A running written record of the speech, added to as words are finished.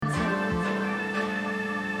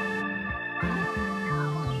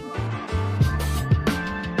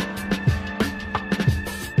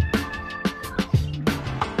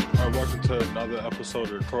to another episode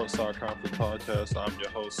of the Courtside Conference Podcast. I'm your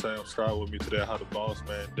host, Sam Stroud. With me today, I have the boss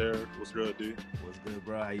man, Derek. What's good, D? What's good,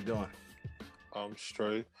 bro? How you doing? I'm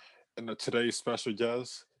straight. And today's special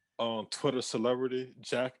guest, Twitter celebrity,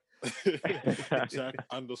 Jack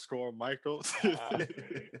 _ Michael.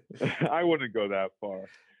 I wouldn't go that far.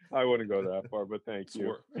 But thank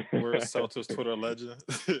you. We're Celtics Twitter legend,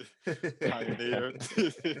 pioneer.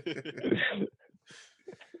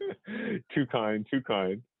 Too kind.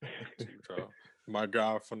 My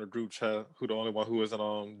guy from the group chat, who the only one who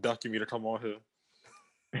isn't ducking me to come on here.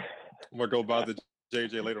 I'm gonna go by the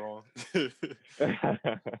JJ later on.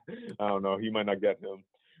 I don't know. You might not get him.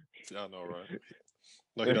 Yeah, I know, right?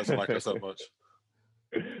 No, he doesn't like us that much.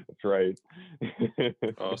 That's right.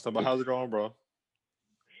 But how's it going, bro?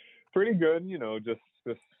 Pretty good. Just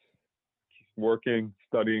working,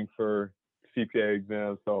 studying for CPA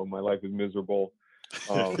exams. So my life is miserable.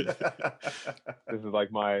 This is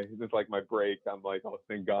like my break. I'm like, oh,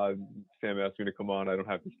 thank God Sam asked me to come on. I don't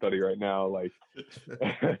have to study right now. Like,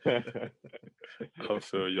 I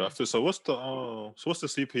feel you. So what's the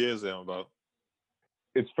CPA exam about?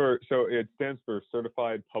 It stands for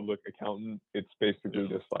Certified Public Accountant. It's basically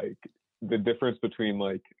just like the difference between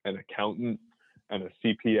like an accountant and a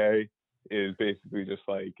CPA is basically just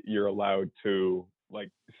like you're allowed to like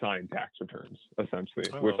sign tax returns essentially,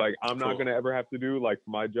 which like I'm not going to ever have to do like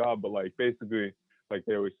for my job, but like basically like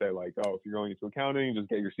they always say like, oh, if you're going into accounting, just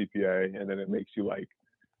get your CPA and then it makes you like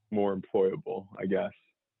more employable, I guess.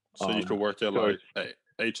 So you could work at like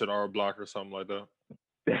H&R Block or something like that.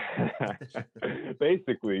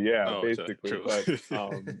 Basically, yeah. Oh, basically, okay.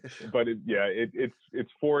 but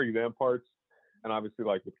it's 4 exam parts, and obviously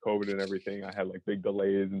like with COVID and everything, I had like big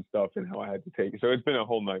delays and stuff, and how I had to take it. So it's been a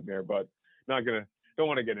whole nightmare. But don't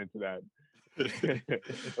want to get into that,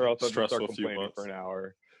 or else I'll just start complaining for an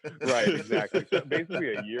hour. Right, exactly. So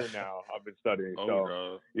basically, a year now I've been studying.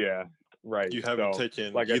 God. Yeah, right. You haven't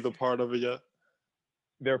taken like either part of it yet?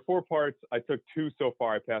 There are 4 parts. I took 2 so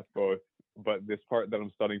far. I passed both. But this part that I'm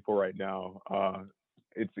studying for right now,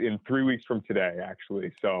 it's in 3 weeks from today,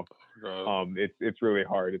 actually. So it's really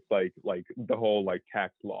hard. It's like the whole like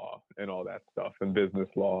tax law and all that stuff and business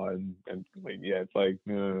law and like, yeah, it's like.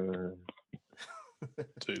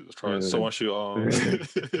 Jesus Christ. So once you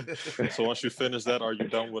finish that, are you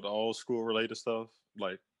done with all school related stuff?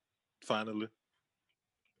 Like finally?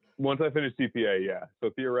 Once I finish CPA, yeah.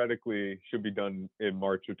 So theoretically, should be done in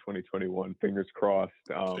March of 2021. Fingers crossed.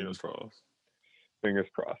 Fingers crossed. Fingers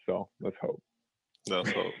crossed. So let's hope.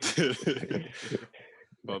 Let's hope.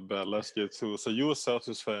 But let's get to it. So you a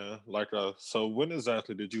Celtics fan, like us. So when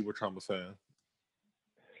exactly did you become a fan?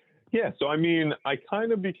 Yeah. So I mean, I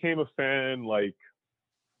kind of became a fan.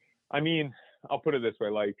 I'll put it this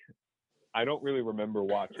way. Like, I don't really remember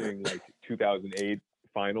watching like 2008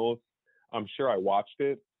 finals. I'm sure I watched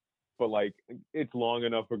it. But like, it's long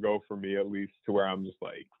enough ago for me, at least, to where I'm just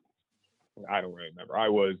like, I don't really remember. I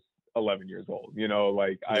was 11 years old,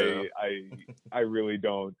 like I really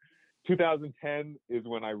don't. 2010 is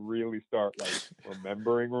when I really start like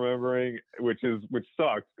remembering, which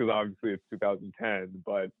sucks because obviously it's 2010.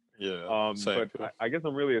 But I guess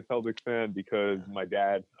I'm really a Celtics fan because my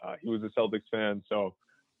dad, he was a Celtics fan, so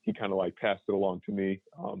he kind of like passed it along to me.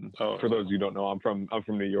 For those who don't know, I'm from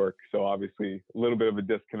New York, so obviously a little bit of a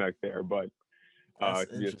disconnect there, but to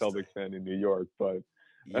be a Celtics fan in New York, but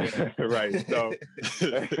right.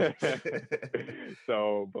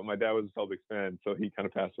 But my dad was a Celtics fan, so he kind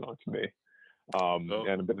of passed it on to me. And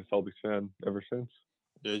I've been a Celtics fan ever since.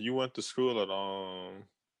 Yeah, you went to school at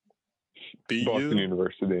BU? Boston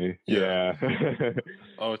University. Yeah.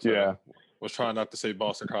 Yeah. Was trying not to say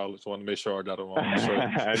Boston College. Want to make sure I got it wrong.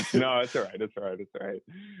 No, it's all right.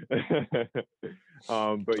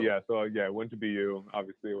 But I went to BU.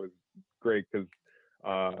 Obviously, it was great because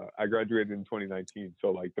I graduated in 2019. So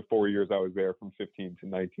like the 4 years I was there from 15 to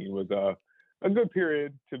 19 was a good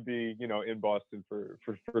period to be, in Boston for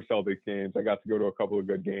Celtics games. I got to go to a couple of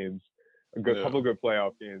good games, couple of good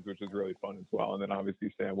playoff games, which was really fun as well. And then obviously,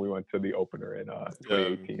 Sam, we went to the opener in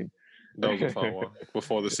 2018. That was a fun one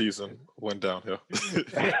before the season went downhill.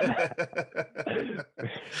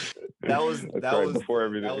 That was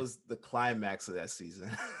the climax of that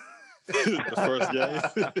season. The first game.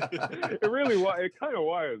 It really was. It kind of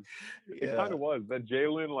was. It kind of was. That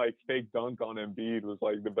Jalen like fake dunk on Embiid was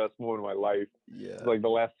like the best moment of my life. Yeah, it was like the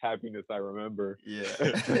last happiness I remember. Yeah.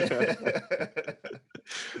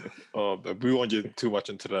 But we won't get too much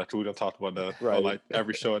into that. We don't talk about that on like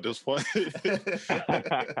every show at this point.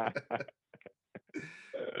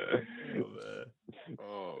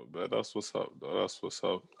 Oh man, that's what's up though. That's what's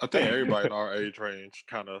up. I think everybody in our age range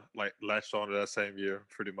kind of like latched on to that same year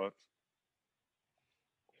pretty much.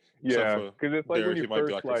 Yeah, because it's like Derek, when you he might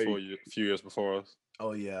be first like a few years before us.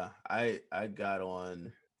 Oh yeah, I got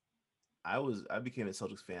on. I became a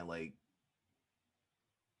Celtics fan like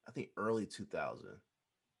I think early 2000.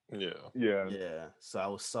 Yeah. So I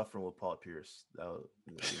was suffering with Paul Pierce. That was,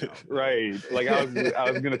 right. Like I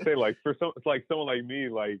was gonna say, like for someone like me,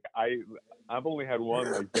 like I've only had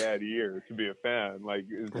one like bad year to be a fan. Like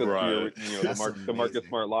it's just the Marcus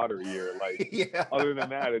Smart lottery year. Like other than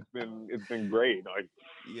that, it's been great. Like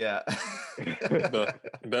the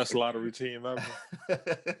best lottery team ever.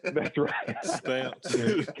 That's right. Stamps.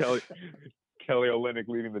 Kelly Olynyk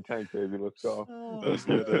leading the tank, baby. Let's go. Let's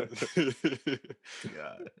get it.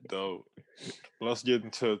 Dope. Let's get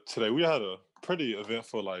into today. We had a pretty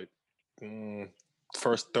eventful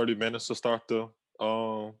first 30 minutes to start the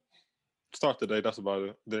day. That's about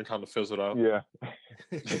it. Then kind of fizzled out. Yeah.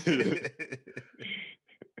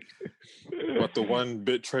 But the one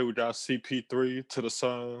big trade, we got CP3 to the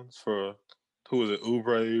Suns for who was it?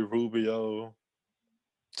 Oubre, Rubio,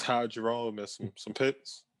 Ty Jerome, and some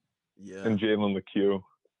picks. Yeah. And Jalen LeCue.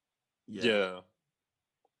 Yeah.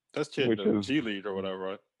 That's kid in the G League or whatever,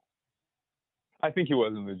 right? I think he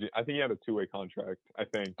was in the G. I think he had a 2-way contract. I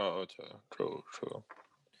think. Oh, okay. True.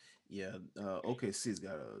 Yeah. OKC's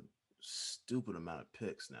got a stupid amount of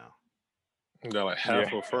picks now. Got like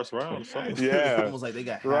half of first round. So. Yeah. It's almost like they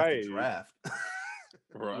got half the draft.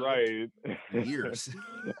 Right. Years.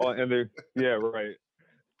 And they're right.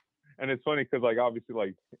 And it's funny because like obviously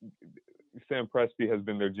like Sam Presti has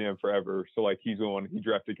been their GM forever. So like he's the one, he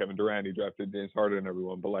drafted Kevin Durant, he drafted James Harden and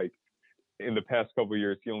everyone. But like in the past couple of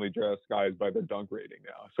years, he only drafts guys by their dunk rating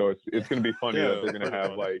now. So it's going to be funny that they're going to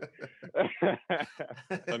have like.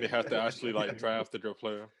 And you have to actually like draft your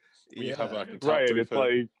player. You have like right. It's pick.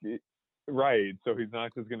 Like. Right, so he's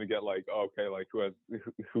not just gonna get like like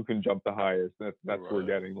who can jump the highest. That's what we're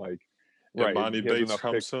getting like. Right, Monty Bates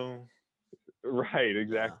comes soon. Right,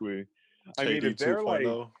 exactly. I mean, if they're like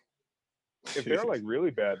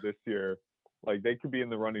really bad this year, like they could be in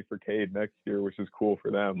the running for Cade next year, which is cool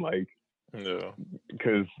for them. Like,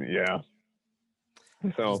 because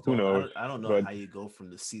So who knows? I don't know how you go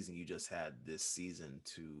from the season you just had this season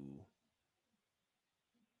to.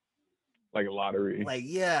 Like a lottery. Like,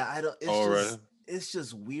 I don't. It's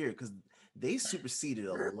just weird because they superseded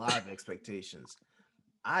a lot of expectations.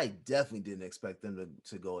 I definitely didn't expect them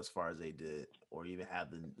to go as far as they did, or even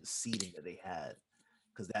have the seeding that they had,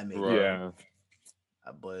 because that made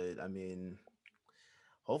But I mean,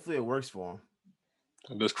 hopefully it works for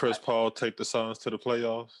them. Does Chris Paul take the Suns to the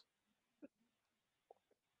playoffs?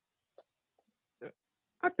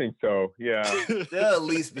 I think so. Yeah, they'll at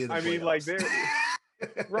least be in the playoffs. I mean, like they're.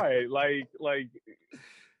 Right, like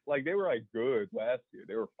they were like good last year.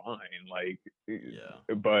 They were fine,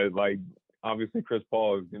 but like obviously Chris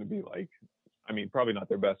Paul is going to be like, I mean, probably not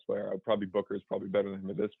their best player. Probably Booker's probably better than him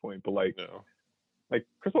at this point, but like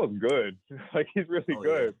Chris Paul's good. Like he's really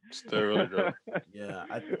good. Yeah. Still really good.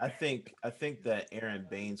 I think that Aaron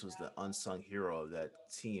Baines was the unsung hero of that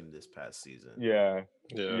team this past season. Yeah.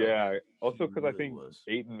 Also, because I think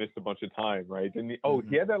Ayton missed a bunch of time, right? Didn't he? Oh,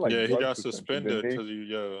 he had that like. Yeah, he got suspended because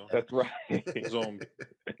That's right. He was on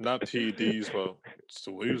not PEDs, but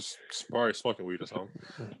he was probably smoking weed or something.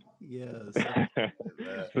 Yeah.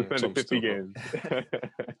 Suspended 50 games.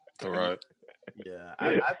 All right. Yeah,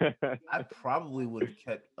 I probably would have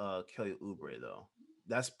kept Kelly Oubre though.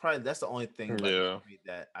 That's the only thing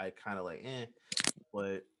that I kind of like.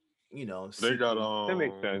 But they got that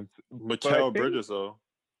makes sense. Mikal Bridges though.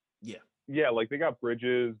 Yeah, like they got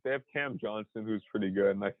Bridges. They have Cam Johnson, who's pretty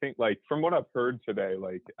good. And I think like from what I've heard today,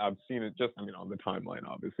 like I've seen it just on the timeline,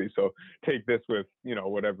 obviously. So take this with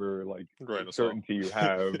whatever like certainty you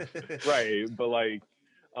have, right? But like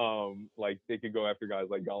they could go after guys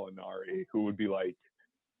like Gallinari, who would be like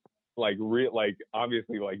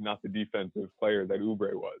obviously like not the defensive player that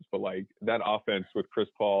Oubre was, but like that offense with Chris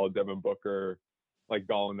Paul, Devin Booker, like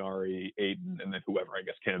Gallinari, Ayton, and then whoever, I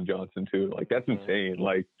guess Cam Johnson too. Like that's insane.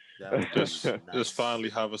 Like just finally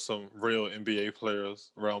having some real NBA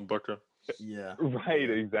players around Booker. Yeah. Right.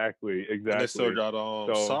 Exactly. And they still got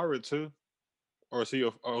Saric too, or is he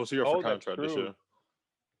for contract this year?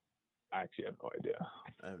 I actually have no idea.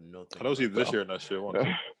 I have no. I know it's either this year or next year.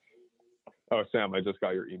 Oh, Sam, I just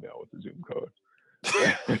got your email with the Zoom code.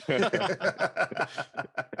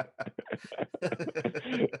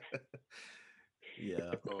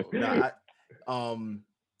 Yeah.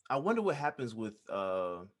 I wonder what happens with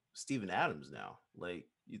Steven Adams now. Like,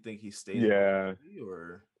 you think he stays?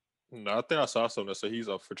 Or no, I think I saw something that said he's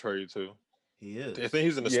up for trade too. He is. I think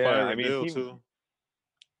he's an aspiring deal too.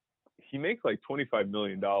 He makes like $25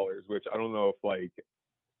 million, which I don't know if like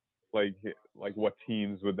like what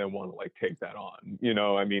teams would then want to like take that on. You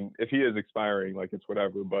know, I mean, if he is expiring, like it's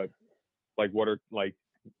whatever. But like, what are like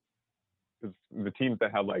the teams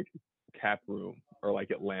that have like cap room are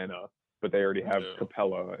like Atlanta, but they already have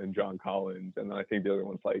Capella and John Collins, and then I think the other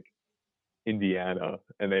one's like Indiana,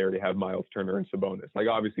 and they already have Miles Turner and Sabonis. Like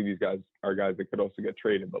obviously these guys are guys that could also get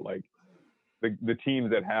traded, but like the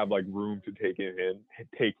teams that have like room to take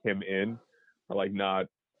him in are like not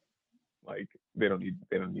like they don't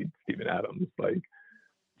need Steven Adams. Like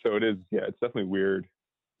so it is, yeah, it's definitely weird.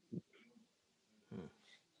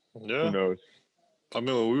 Yeah. Who knows? I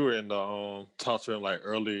mean, when we were in the talks in like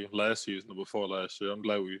early last season or before last year, I'm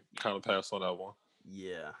glad we kind of passed on that one.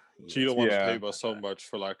 Yeah. So you don't want to pay us so much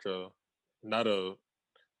for like not a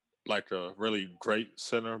really great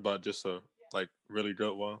center, but just a like really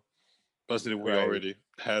good one. Especially we already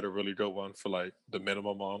had a really good one for like the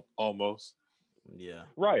minimum almost. Yeah.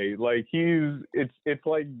 Right. Like it's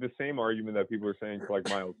like the same argument that people are saying for like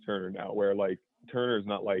Miles Turner now, where like Turner is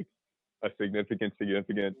not like a significant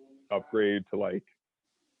upgrade to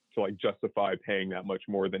justify paying that much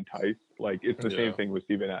more than Tice. Like it's the same thing with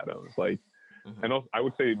Steven Adams. Like and also, I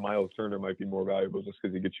would say Miles Turner might be more valuable just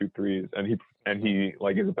because he could shoot threes and he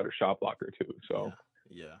like is a better shot blocker too. So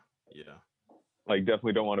yeah. Like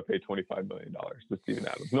definitely don't want to pay $25 million to Steven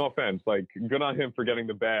Adams. No offense, like good on him for getting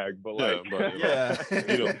the bag, but like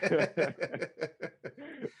you know,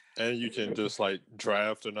 and you can just like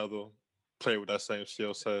draft another player with that same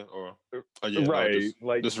skill set, or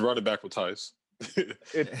just run it back with Tice.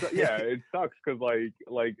 It sucks because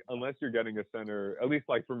like unless you're getting a center, at least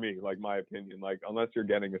like for me, like my opinion, like unless you're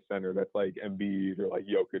getting a center that's like Embiid or like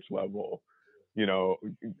Jokic level, you know,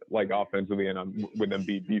 like offensively and with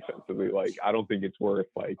Embiid defensively, like I don't think it's worth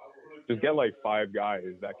like just get like 5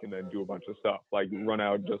 guys that can then do a bunch of stuff. Like run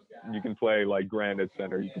out, you can play like Grant at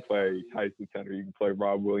center, you can play Tice at center, you can play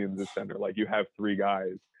Rob Williams at center. Like you have 3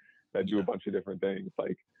 guys that do a bunch of different things.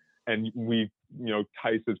 Like, and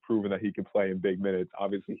Tice has proven that he can play in big minutes.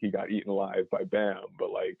 Obviously, he got eaten alive by Bam,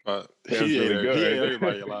 but like Bam's really good. He ate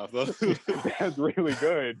everybody alive though. Bam's really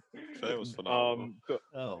good. That was phenomenal.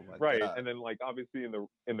 God. And then like obviously in the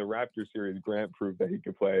Raptors series, Grant proved that he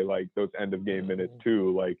could play like those end of game minutes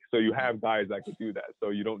too. Like so, you have guys that could do that.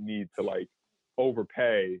 So you don't need to like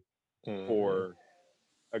overpay for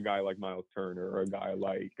a guy like Miles Turner or a guy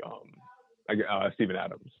like Steven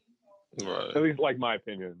Adams. Right. At least like my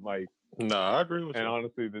opinion. Like I agree with you. And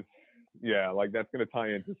honestly, like that's gonna tie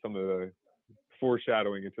into some of the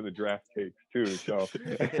foreshadowing into the draft takes too. So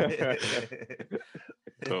but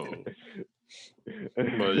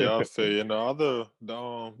yeah, I feel you. And the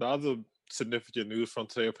other significant news from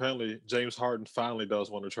today, apparently James Harden finally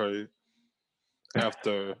does want to trade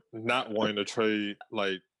after not wanting to trade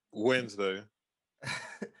like Wednesday.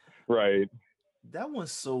 Right. That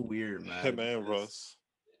one's so weird, man. Him and Russ.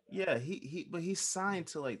 Yeah, but he's signed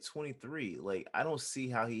to like 23. Like I don't see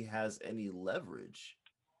how he has any leverage.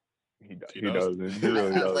 He doesn't. He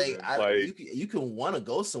really doesn't. You can want to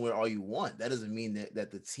go somewhere all you want. That doesn't mean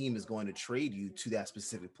that the team is going to trade you to that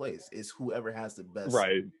specific place. It's whoever has the best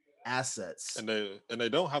assets. And they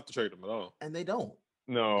don't have to trade him at all. And they don't.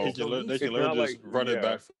 No. They can literally just run it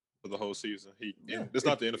back for the whole season. It's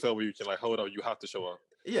not the NFL where you can like hold on, you have to show up.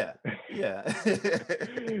 Yeah.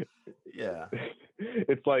 Yeah.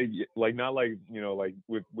 It's like not like like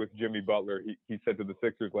with Jimmy Butler, he said to the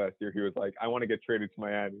Sixers last year, he was like, I want to get traded to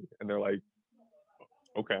Miami, and they're like,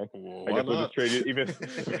 okay, well, I guess we'll just trade you, even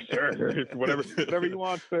sure, whatever you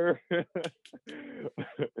want, sir.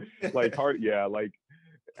 Like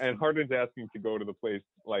and Harden's asking to go to the place,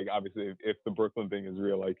 like obviously if the Brooklyn thing is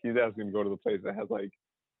real, like he's asking to go to the place that has like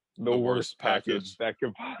the worst package that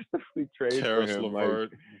could possibly trade for him.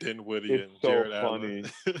 LeVert, like, Dinwiddie, and Jared Allen.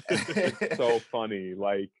 It's so funny.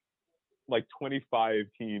 Like 25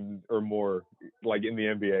 teams or more, like in the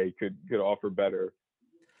NBA, could offer better.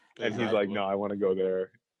 And he's like, no, I want to go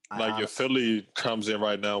there. Like if Philly comes in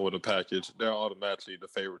right now with a package, they're automatically the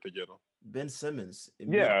favorite to get him. Ben Simmons.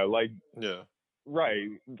 Right.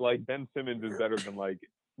 Like Ben Simmons is better than like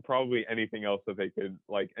probably anything else that they could,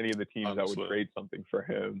 like any of the teams that would trade something for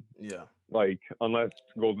him. Yeah. Like unless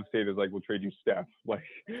Golden State is like, we'll trade you Steph. Like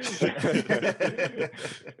he's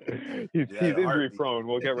injury prone.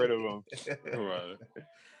 We'll get rid of him. Right.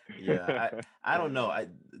 Yeah. I don't know.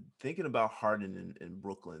 Thinking about Harden in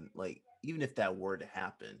Brooklyn, like even if that were to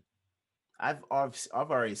happen, I've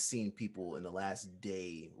already seen people in the last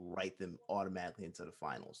day write them automatically into the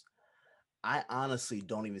finals. I honestly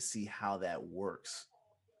don't even see how that works.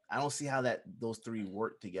 I don't see how those 3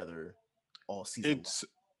 work together all season. It's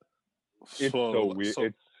so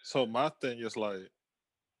weird. So my thing is like,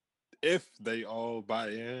 if they all buy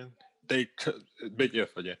in, they could big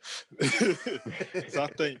if again. So I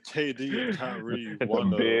think KD and Kyrie It's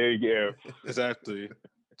want a to big if. exactly.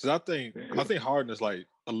 So I think Harden is like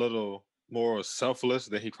a little more selfless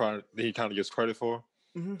than he kind of gets credit for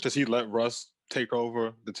because he let Russ take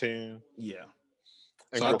over the team. Yeah.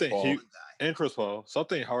 So I think he and Chris Paul. So I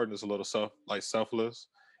think Harden is a little selfless.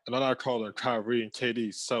 And I'm not calling Kyrie and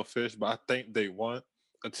KD selfish, but I think they want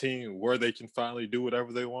a team where they can finally do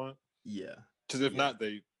whatever they want. Yeah. Because if not,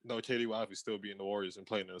 KD will obviously still be in the Warriors and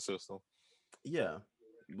playing in the system. Yeah.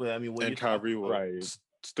 But I mean, and Kyrie will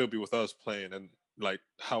still be with us playing and like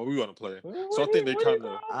how we want to play. So I think they kind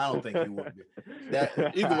of. I don't think he would be. That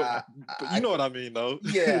either way, but you know what I mean, though.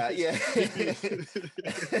 Yeah.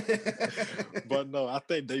 But no, I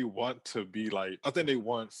think they want to be like. I think they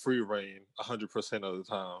want free reign 100% of the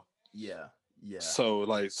time. Yeah. So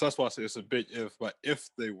that's why I say it's a big if. But if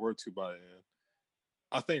they were to buy in,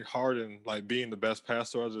 I think Harden like being the best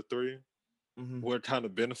passer of the three would kind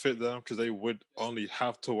of benefit them because they would only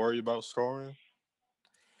have to worry about scoring.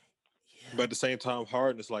 Yeah. But at the same time,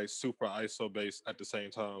 Harden is like super ISO based at the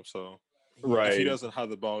same time. So if he doesn't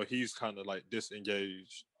have the ball, he's kind of like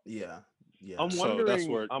disengaged. Yeah. I'm wondering. So that's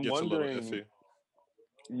where it gets a little iffy.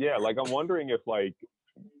 Yeah, like I'm wondering if like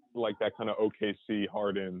that kind of OKC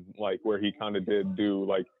Harden, like where he kind of did do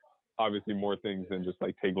like obviously more things than just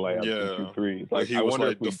like take layups and shoot threes. Like he was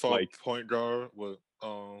like default point guard with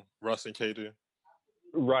Russ and KD.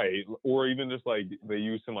 Right, or even just like they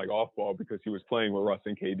used him like off ball because he was playing with Russ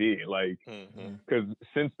and KD. Like, because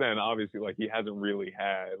since then, obviously, like he hasn't really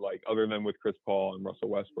had like other than with Chris Paul and Russell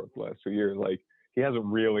Westbrook the last 2 years, like he hasn't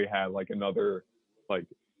really had like another like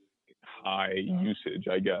high usage,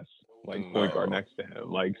 I guess, like point guard next to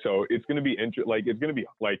him. Like, so it's gonna be like it's gonna be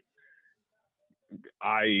like.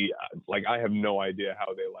 I have no idea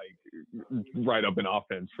how they like write up an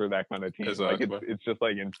offense for that kind of team. Exactly. Like it's just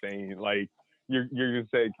like insane. Like you're gonna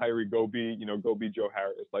say Kyrie, go be Joe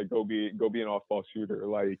Harris, like go be an off ball shooter.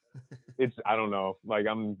 Like it's I don't know. Like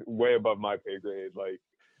I'm way above my pay grade. Like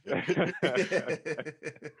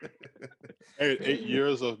 8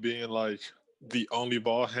 years of being like the only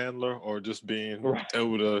ball handler or just being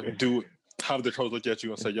able to do have the coach look at you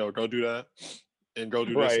and say, yo, go do that. And go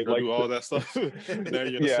do this and go do all that stuff. Now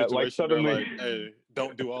you're in a situation like suddenly, where like, hey,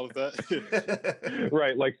 don't do all of that.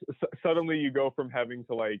 Right, like suddenly you go from having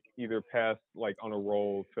to like either pass like on a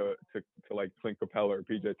roll to like Clint Capella or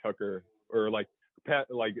PJ Tucker, or like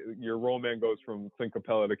your roll man goes from Clint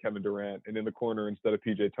Capella to Kevin Durant, and in the corner instead of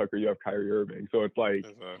PJ Tucker you have Kyrie Irving. So it's like,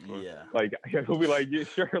 like he'll be like, yeah,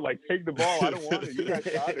 sure, like take the ball. I don't want it. You guys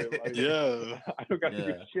got it. Like, I don't got to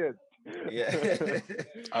do shit. Yeah.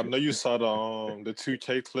 I know you saw the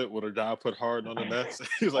 2K clip where the guy put Harden on the Nets.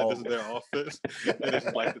 He was like, this is their offense. And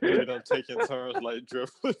it's like the three of them taking turns like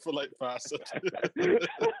dribbling for like 5 seconds.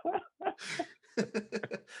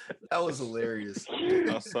 That was hilarious.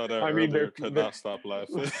 I saw that earlier, could not stop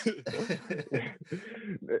laughing.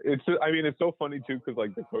 It's so funny too, because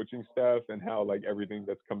like the coaching staff and how like everything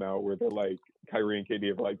that's come out where they're like Kyrie and KD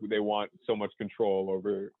have like they want so much control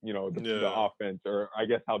over the offense, or I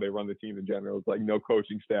guess how they run the team in general. It's like no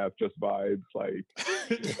coaching staff, just vibes. Like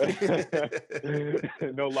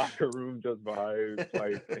no locker room, just vibes.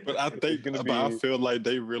 Like, but I feel like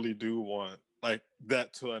they really do want like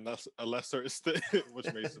that to a lesser extent, which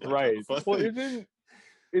makes it right. Kind of well, isn't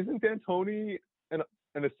D'Antoni an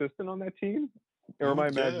assistant on that team? Or am I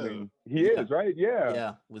imagining? He is, right? Yeah.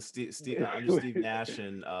 Yeah, with Steve Nash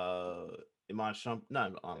and Iman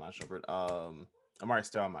Shumpert, Amari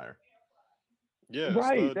Stoudemire. Yeah,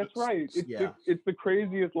 right. That's right. It's the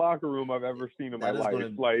craziest locker room I've ever seen in my life.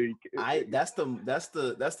 That's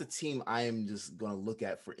the team I am just gonna look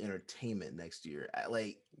at for entertainment next year.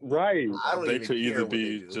 Right. They could either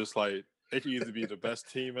be just like they could either be the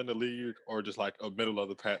best team in the league or just like a middle of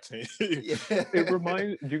the pack team. It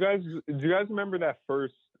reminds. Do you guys remember that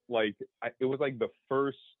first it was like the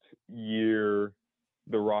first year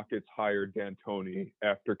the Rockets hired D'Antoni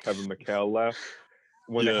after Kevin McHale left?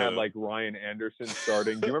 When they had like Ryan Anderson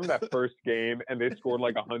starting. Do you remember that first game and they scored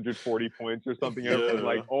like 140 points or something? And it was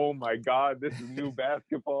like, oh my God, this is new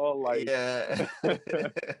basketball. Like, it's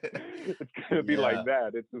gonna be like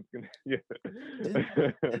that. It's just gonna.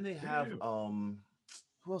 Didn't they have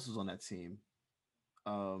who else was on that team? It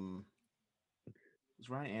was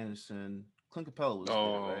Ryan Anderson. Clint Capella was there,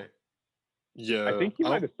 right? Yeah, I think he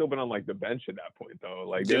might have still been on like the bench at that point though.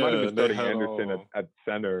 Like they might have been starting Anderson at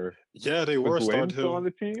center. Yeah, they were starting still on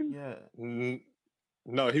the team. Yeah.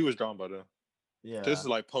 No, he was gone by then. Yeah. This is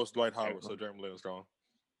like post Dwight Howard, so Jeremy Lin was gone.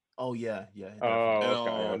 Oh yeah.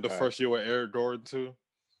 Oh, and the first year with Eric Gordon too.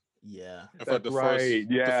 Yeah. In fact, That's the right.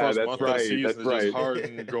 the Yeah, first that's month of the right. season That's is just right.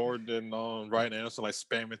 Harden, Gordon, Ryan Anderson like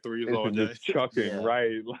spamming threes all It's day. just chucking, Yeah.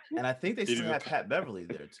 right? And I think they still Even had Pat Beverly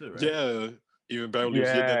there too, right? yeah, even Beverly was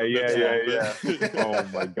getting in Yeah, the mix yeah, a yeah, little yeah. bit. Oh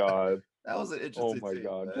my god. That was an Oh interesting my team,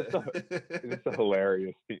 god. man. Just a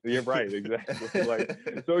hilarious team. You're right, exactly. Like,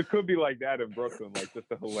 so it could be like that in Brooklyn, like just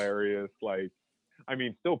a hilarious, like, I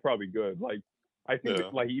mean, still probably good. Like, I think Yeah.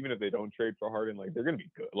 like even if they don't trade for Harden, like they're gonna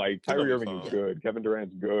be good. Like They're gonna Kyrie be Irving is fine. good. Kevin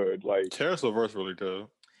Durant's good. Like, Karis LeVert's really good.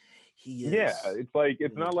 He is. yeah, it's like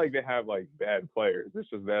it's Yeah. not like they have like bad players. It's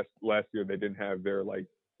just that last year they didn't have their like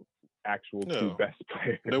actual two Yeah. best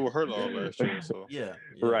players. They were hurt all last year, so Yeah.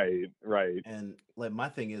 Right. And like my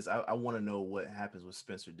thing is, I want to know what happens with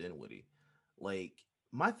Spencer Dinwiddie. Like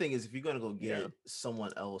my thing is, if you're gonna go get Yeah.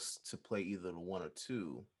 someone else to play either the 1 or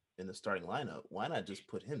 2 in the starting lineup, why not just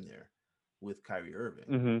put him there with Kyrie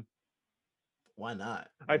Irving? Hmm. Why not?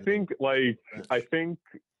 I think like bench. I think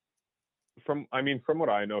from what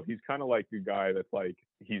I know, he's kind of like the guy that's like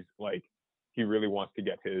he's like he really wants to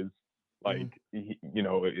get his like he, you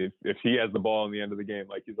know, if he has the ball in the end of the game,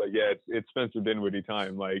 like he's like, yeah, it's Spencer Dinwiddie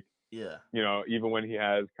time, like, Yeah. you know, even when he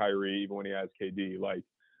has Kyrie, even when he has KD, like,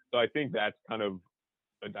 so I think that's kind of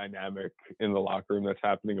a dynamic in the locker room that's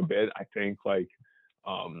happening a bit. I think like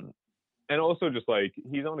and also just like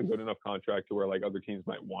he's on a good enough contract to where like other teams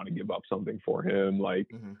might want to give up something for him, like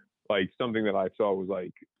like something that I saw was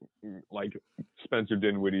like Spencer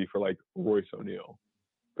Dinwiddie for like Royce O'Neal,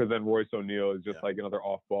 because then Royce O'Neal is just like another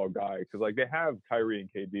off-ball guy, because like they have Kyrie and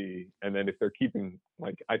KD, and then if they're keeping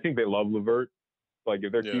like I think they love LeVert, like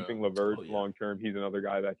if they're keeping LeVert long term, he's another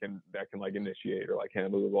guy that can like initiate or like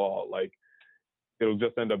handle the ball. Like it'll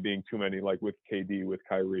just end up being too many, like with KD, with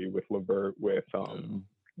Kyrie, with LeVert, with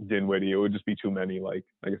Dinwiddie. It would just be too many, like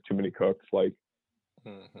I guess too many cooks, like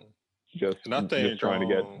just trying to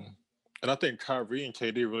get. And I think Kyrie and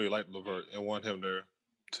KD really like LeVert and want him there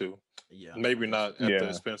too. Yeah. Maybe not at the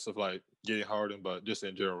expense of like getting Harden, but just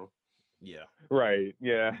in general. Yeah. Right.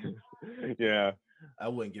 Yeah. Yeah. I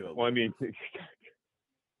wouldn't give up. Well, I mean,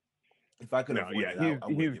 if I could avoid it,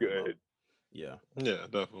 he's good. Yeah. Yeah,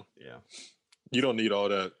 definitely. Yeah. You don't need all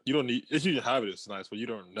that. You don't need if you have it, it's nice, but you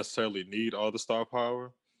don't necessarily need all the star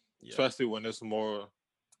power. Yeah. Especially when it's more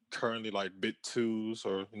currently like big twos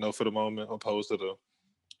or for the moment, opposed to the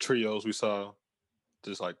trios we saw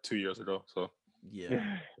just like 2 years ago. So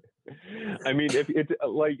yeah. I mean, if it's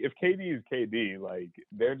like if KD is KD, like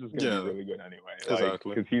they're just gonna be really good anyway. Like,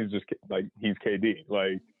 exactly. Because he's just like he's KD.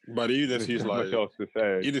 Like, but even if he's like, much else to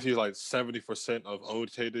say. Even if he's like 70% of old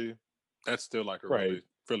KD, that's still like a really,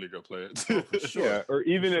 really good player. Sure. Yeah. Or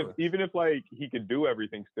even if like he could do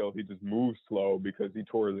everything still, he just moves slow because he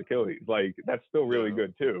tore his Achilles. Like that's still really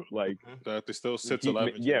good too. Like that they still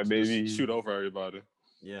 6'11". Yeah, maybe shoot over everybody.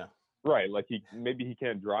 Yeah. Right, like he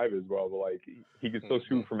can't drive as well, but like he could still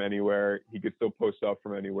shoot from anywhere. He could still post up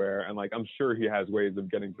from anywhere, and like I'm sure he has ways of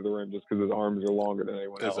getting to the rim just because his arms are longer than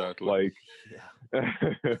anyone else. Like,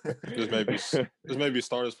 just maybe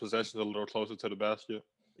start his possessions a little closer to the basket.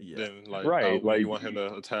 Yeah. Then like like you want him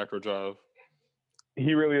to attack or drive.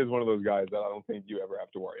 He really is one of those guys that I don't think you ever have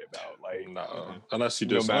to worry about. Like, unless he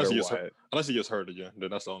just unless he gets hurt again, then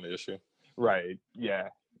that's the only issue. Right. Yeah.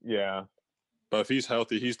 Yeah. But if he's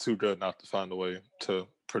healthy, he's too good not to find a way to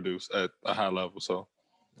produce at a high level. So,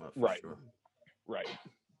 right.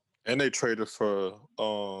 And they traded for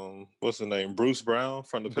what's the name? Bruce Brown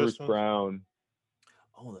from the Pistons. Bruce Brown.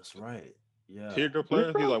 Oh, that's right. Yeah. He's a good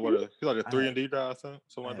player. He's like a 3-and-D guy, I think.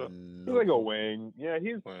 Something like that. He's like a wing. Yeah,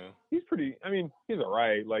 he's pretty. I mean, he's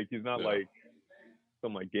alright. Like he's not like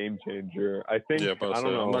some like game changer. I think. Yeah, but I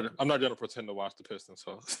don't know. I'm not gonna pretend to watch the Pistons.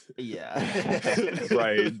 So. Yeah.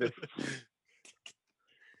 Right.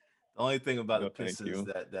 The only thing about the Pistons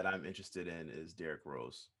that I'm interested in is Derrick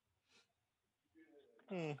Rose.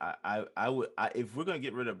 I would if we're gonna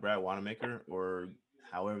get rid of Brad Wanamaker or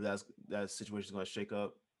however that situation is gonna shake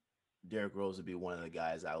up, Derrick Rose would be one of the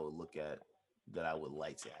guys I would look at that I would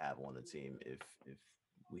like to have on the team if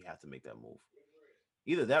we have to make that move.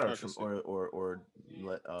 Either that or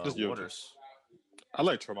Waters. I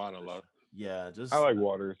like Tremont a lot. Yeah, I like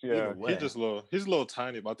Waters. Yeah, he's a little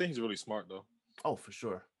tiny, but I think he's really smart though. Oh, for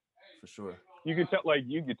sure. You could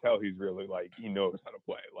tell he's really like he knows how to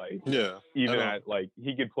play. Like even at like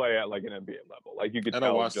he could play at like an NBA level. Like you could tell. I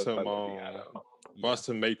watched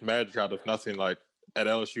him make magic out of nothing. Like at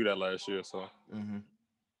LSU that last year. So.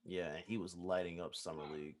 Yeah, and he was lighting up summer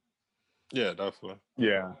league. Yeah, definitely.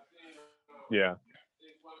 Yeah.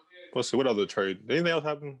 Let's see what other trade. Anything else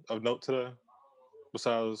happen of note today?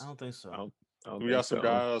 Besides, I don't think so. We got some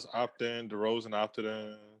guys opt in. DeRozan opted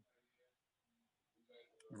in.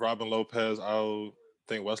 Robin Lopez out.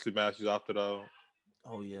 think Wesley Matthews opted out.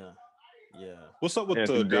 Oh yeah. What's up with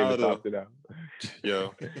Anthony the guy Davis that? opted out. Yeah,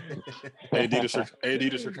 AD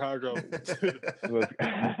to Chicago.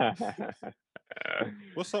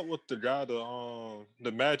 What's up with the guy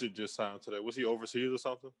the Magic just signed today? Was he overseas or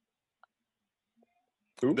something?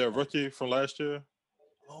 Who? Their rookie from last year.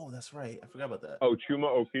 Oh, that's right. I forgot about that. Oh,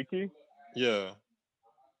 Chuma Okeke. Yeah.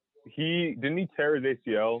 He tear his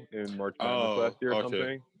ACL in March Madness last year or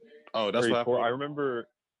something. Oh, that's what happened. I remember.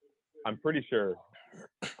 I'm pretty sure.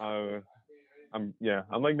 I'm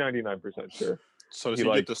like 99% sure. So does he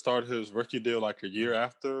get to start his rookie deal like a year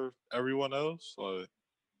after everyone else? Like,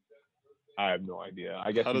 I have no idea.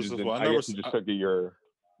 I guess he just took a year.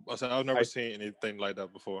 I've never seen anything like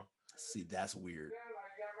that before. See, that's weird.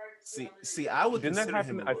 See, I would. Didn't that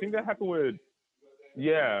happen? I think that happened with.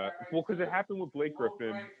 Yeah, well, because it happened with Blake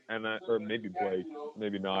Griffin or maybe Blake,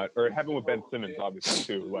 maybe not, or it happened with Ben Simmons, obviously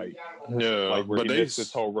too. Like, where he missed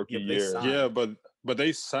this whole rookie year. Yeah, but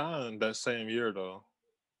they signed that same year though.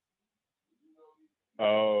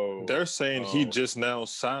 Oh, they're saying he just now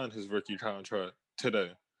signed his rookie contract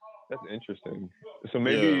today. That's interesting. So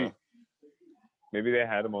maybe they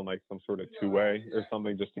had him on like some sort of two-way or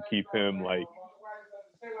something just to keep him like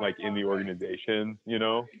in the organization, you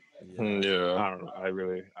know? Yeah. I don't know. I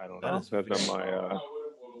don't know. That's not my.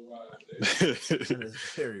 That is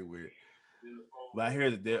very weird. But I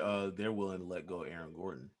hear that they're willing to let go Aaron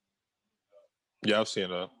Gordon. Yeah, I've seen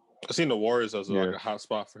that. I've seen the Warriors as like a hot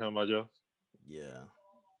spot for him, I guess. Yeah.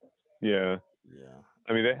 I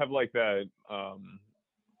mean, they have like that,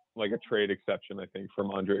 like a trade exception, I think,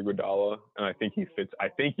 from Andre Iguodala, and I think he fits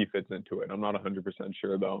into it. I'm not 100%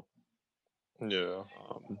 sure though. Yeah.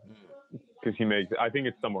 Because he makes, I think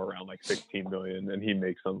it's somewhere around like 16 million, and he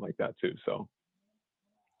makes something like that too. So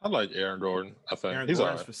I like Aaron Gordon. I think Aaron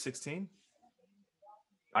Gordon's for 16.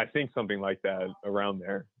 I think something like that around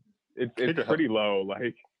there. It's pretty low,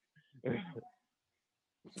 like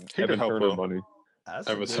Evan Turner money.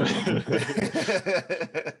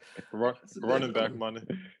 Running back money.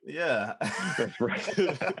 Yeah. That's right.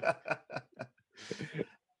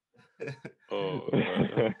 Oh.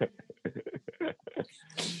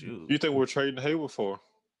 Shoot. You think we're trading Hayward for?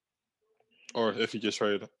 Or if he gets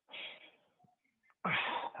traded?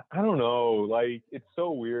 I don't know. Like, it's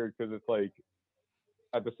so weird because it's like,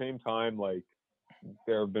 at the same time, like,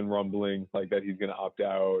 there have been rumblings like that he's going to opt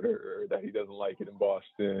out or that he doesn't like it in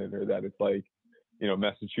Boston or that it's like, you know,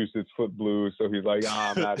 Massachusetts foot blue. So he's like,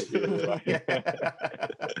 I'm out of here. Like,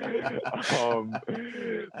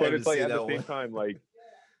 but it's like at the same time, like,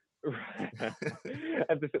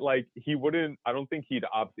 like he wouldn't, I don't think he'd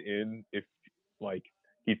opt in if like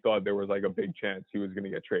he thought there was like a big chance he was going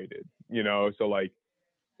to get traded, you know? So like,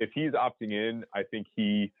 if he's opting in, I think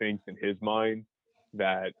he thinks in his mind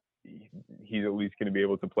that he's at least going to be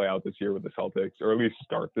able to play out this year with the Celtics, or at least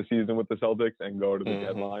start the season with the Celtics and go to the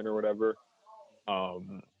deadline or whatever.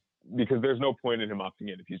 Because there's no point in him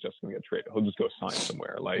opting in if he's just going to get traded. He'll just go sign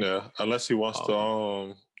somewhere. Like, yeah, unless he wants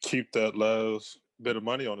to keep that last bit of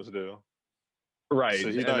money on his deal. Right.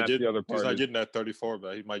 So he's not getting that 34,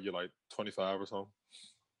 but he might get like 25 or something.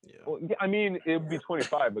 Yeah. Well, I mean, it would be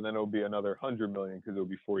 25, but then it would be another 100 million because it would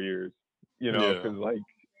be 4 years. You know, because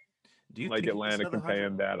do you like Atlanta can pay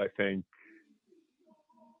him that? I think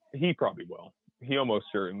he probably will. He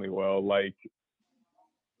almost certainly will. Like,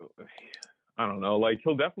 I don't know. Like,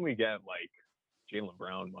 he'll definitely get like Jaylen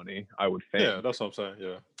Brown money, I would think. Yeah, that's what I'm saying.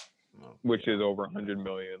 Yeah, which is over 100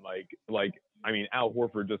 million. Like. I mean, Al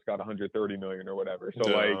Horford just got 130 million or whatever.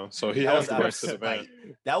 So so he has to out of spite.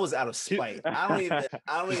 That was out of spite. I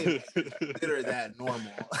don't even consider that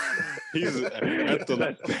normal. He's at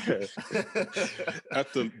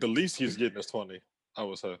the least he's getting is 20, I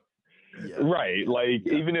would say. Yeah. Right. Like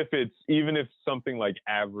even if something like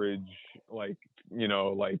average, like, you know,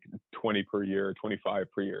 like 20 per year,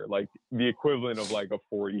 25 per year, like the equivalent of like a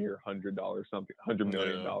 4-year $100 something, $100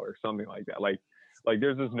 million, something like that. Like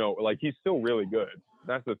there's just no, like he's still really good.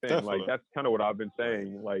 That's the thing. Definitely. Like that's kind of what I've been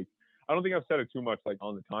saying. Like I don't think I've said it too much like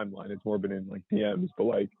on the timeline. It's more been in like DMs, but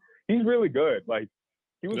like he's really good. Like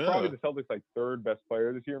he was probably the Celtics like third best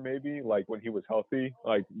player this year, maybe. Like when he was healthy.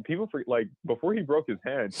 Like people like before he broke his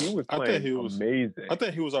hand, he was playing amazing. I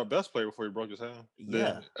think he was our best player before he broke his hand.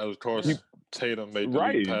 Yeah. Then, of course, Tatum made the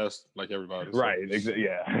leap past like everybody. So. Right.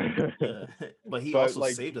 Yeah. But he also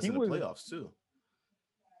like, saved us in the playoffs too.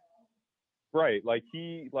 Right, like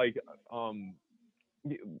he, obviously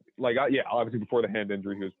before the hand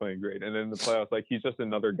injury, he was playing great, and then in the playoffs, like he's just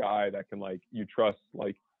another guy that can like you trust,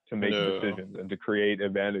 like to make decisions and to create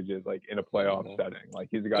advantages, like in a playoff setting. Like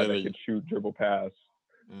he's a guy that can shoot, dribble, pass,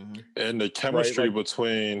 And the chemistry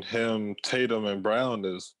between him, Tatum, and Brown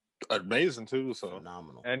is amazing too. So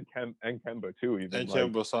phenomenal. And Kemba too. Even and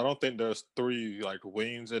Kemba. So I don't think there's three like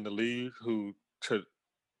wings in the league who could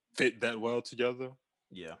fit that well together.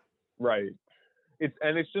 Yeah. Right.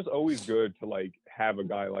 It's just always good to like have a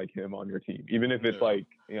guy like him on your team, even if it's like,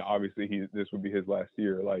 you know, obviously this would be his last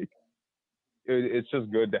year. Like it's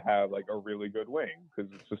just good to have like a really good wing,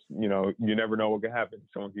 because it's just, you know, you never know what could happen.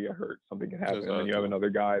 Someone can get hurt, something can happen, and you have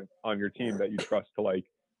another guy on your team that you trust to like,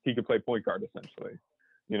 he could play point guard essentially,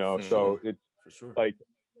 you know. So it's for sure. Like,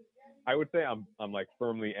 I would say I'm like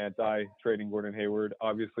firmly anti trading Gordon Hayward.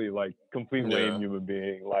 Obviously, like complete lame human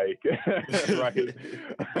being, like right.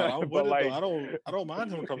 But like, I don't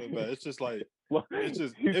mind him coming back. It's just like it's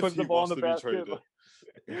just he puts the ball in the basket.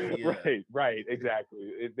 Right,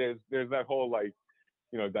 exactly. There's that whole like,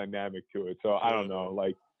 you know, dynamic to it. So I don't know.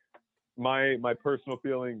 Like my personal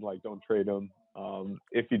feeling, like don't trade him.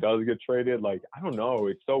 If he does get traded, like I don't know.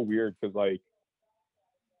 It's so weird because like,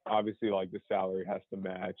 obviously like the salary has to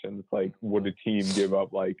match, and it's like, would a team give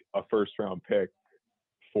up like a first round pick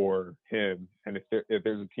for him? And if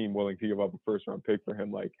there's a team willing to give up a first round pick for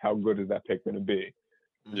him, like how good is that pick going to be?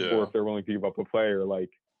 Or if they're willing to give up a player, like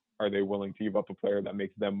are they willing to give up a player that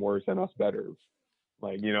makes them worse and us better?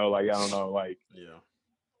 Like, you know, like I don't know, like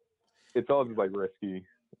it's all just like risky.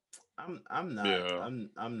 I'm not on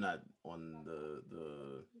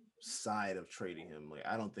the side of trading him. Like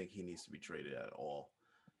I don't think he needs to be traded at all.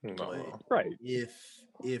 No. But right.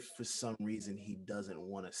 If for some reason he doesn't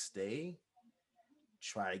want to stay,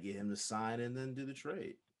 try to get him to sign and then do the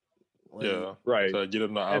trade. Like, right. So get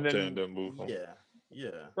him to opt in and then move him. Yeah.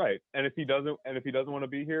 Right. And if he doesn't want to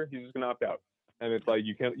be here, he's just gonna opt out. And it's like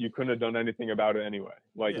you couldn't have done anything about it anyway.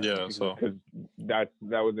 Like so because that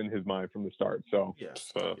was in his mind from the start. So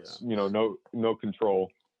you know, no control.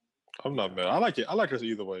 I'm not mad. I like it. I like it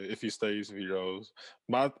either way. If he stays, if he goes.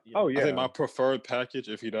 I think my preferred package,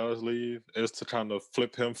 if he does leave, is to kind of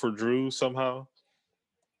flip him for Drew somehow.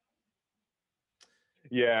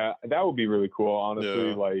 Yeah, that would be really cool,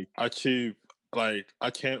 honestly. Like I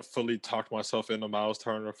can't fully talk myself into Miles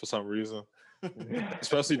Turner for some reason.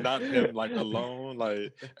 Especially not him like alone.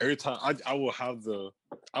 Like every time I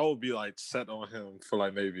will be like set on him for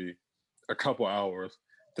like maybe a couple hours.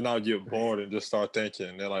 Then I'll get bored and just start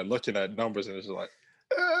thinking and like looking at numbers, and it's just like,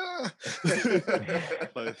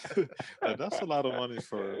 like that's a lot of money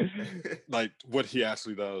for like what he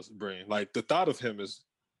actually does bring. Like the thought of him is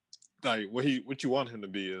like what you want him to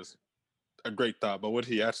be is a great thought, but what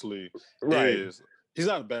he actually is, he's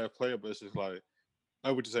not a bad player, but it's just like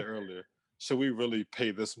what you said earlier. Should we really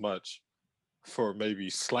pay this much for maybe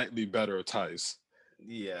slightly better Tice?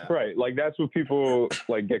 Yeah. Right. Like that's what people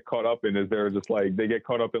like get caught up in, is they're just like, they get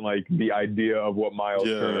caught up in like the idea of what Miles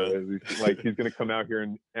Turner is. Like he's going to come out here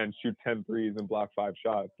and shoot 10 threes and block 5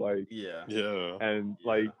 shots. Like, and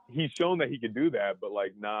like he's shown that he could do that, but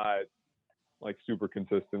like not like super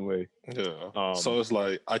consistently. So it's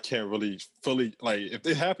like, I can't really fully, like if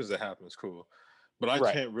it happens, it happens. Cool. But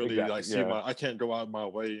I can't really I can't go out my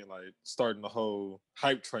way and like starting the whole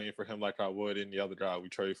hype train for him like I would any other guy we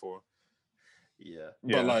trade for.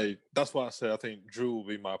 But like that's why I said I think Drew will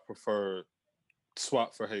be my preferred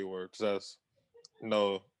swap for Hayward, because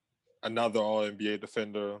that's another All NBA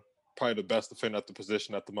defender, probably the best defender at the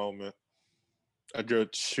position at the moment, a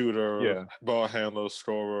good shooter, ball handler,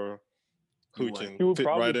 scorer, who can fit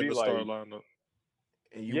right in the start lineup.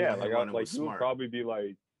 And you like he would probably be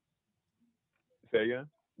like. Say again?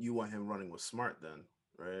 You want him running with Smart then,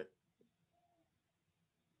 right?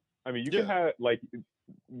 I mean, you could have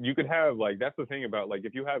that's the thing about like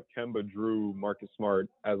if you have Kemba, Drew, Marcus Smart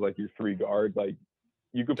as like your 3 guards, like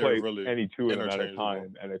you could play really any 2 of them at a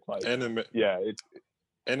time, and it's like it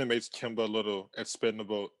makes Kemba a little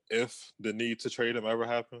expendable if the need to trade him ever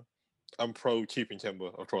happen. I'm pro keeping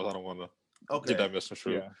Kemba. Of course, I don't want to get that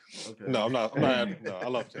misconstrued. No, I'm not. No, I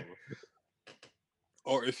love Kemba.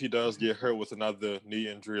 Or if he does get hurt with another knee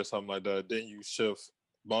injury or something like that, then you shift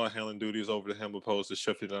ball handling duties over to him opposed to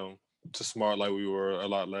shifting them to Smart like we were a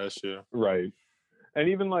lot last year. Right. And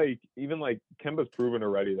even like Kemba's proven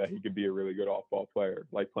already that he could be a really good off-ball player,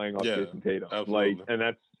 like playing off Jason Tatum. Absolutely. Like, and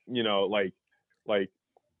that's, you know, like,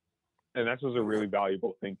 and that's just a really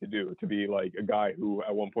valuable thing to do, to be like a guy who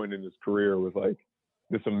at one point in his career was like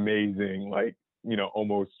this amazing, like, you know,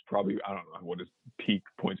 almost probably, I don't know what his peak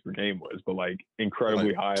points per game was, but like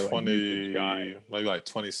incredibly high, 20, like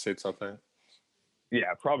 26, I think.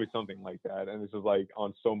 Yeah, probably something like that. And it's just like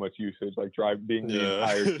on so much usage, like being the Yeah.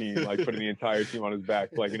 entire team, like putting the entire team on his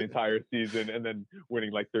back for like an entire season and then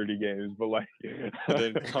winning like 30 games. But like, And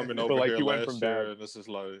then coming but over like here he went from last year, that. and this is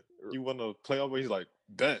like, you want to play over? He's like,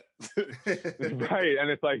 bet. Right. And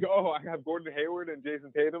it's like, oh, I have Gordon Hayward and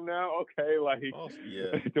Jason Tatum now. Okay, like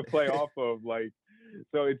Yeah. to play off of, like,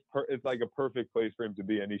 so it's like a perfect place for him to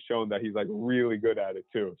be, and he's shown that he's like really good at it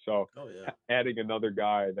too. So adding another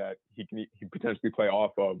guy that he potentially play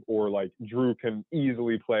off of, or like Drew can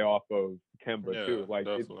easily play off of Kemba too. Like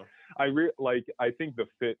I think the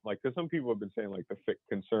fit, like, because some people have been saying like the fit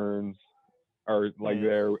concerns are like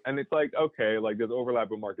there, and it's like, okay, like there's overlap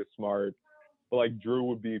with Marcus Smart, but like Drew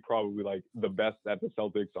would be probably like the best at the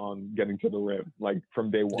Celtics on getting to the rim, like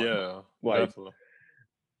from day one. Yeah, like, definitely.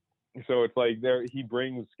 So it's like he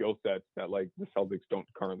brings skill sets that like the Celtics don't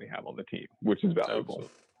currently have on the team, which is valuable.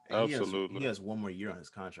 Absolutely. He has one more year on his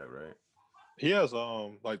contract, right? He has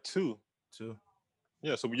like two.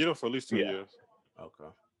 Yeah, so we get him for at least 2 years. Okay.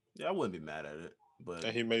 Yeah, I wouldn't be mad at it. But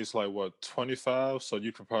and he makes like what 25. So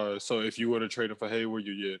you could probably, so if you were to trade him for Hayward,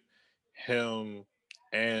 you get him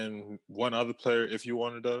and one other player if you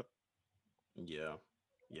wanted that. Yeah,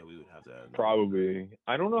 we would have to add probably.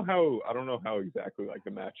 I don't know how exactly like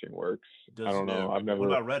the matching works. I don't know. I've never. What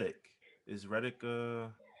about Redick? Is Redick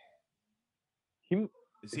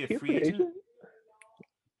is he a free agent?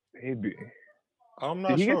 Maybe. I'm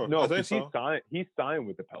not sure. No, I think so. He signed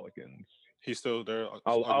with the Pelicans. He's still there.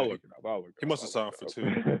 I'll look it up. He must have signed for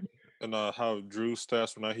 2. And how Drew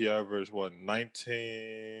stats right now, he averaged what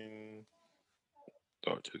 19,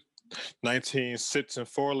 6 and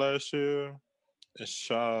 4 last year, and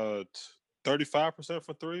shot 35%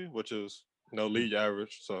 for 3, which is league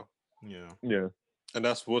average. So yeah. And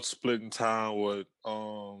that's what splitting time with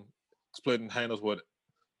splitting handles with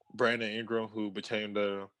Brandon Ingram, who became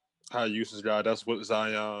the high usage guy. That's what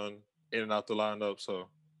Zion in and out the lineup. So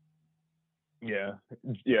yeah,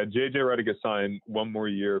 JJ Redick has signed one more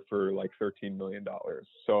year for like $13 million.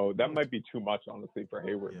 So that might be too much, honestly, for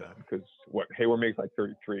Hayward then, because Hayward makes like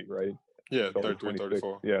 33, right? Yeah, so 33,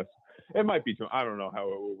 34. Yes, it might be too. I don't know how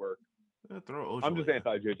it will work. I'm just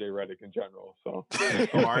anti JJ Redick in general. So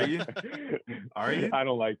oh, are you? Are you? I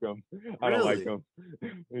don't like him. I don't like him.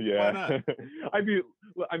 Yeah. I mean,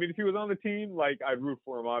 if he was on the team, like I'd root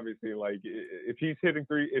for him. Obviously, like if he's hitting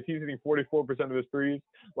 44% of his threes,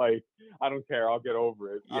 like I don't care. I'll get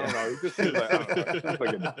over it. I don't know. It just seems like, I don't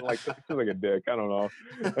know. It seems like a dick. I don't know.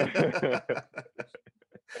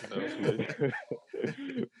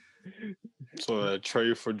 So a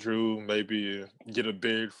trade for Drew, maybe get a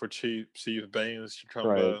bid for cheap, see if Baines should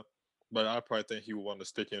come back. But I probably think he would want to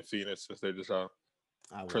stick in Phoenix since they just out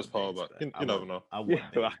Chris Paul. But you never know. I want.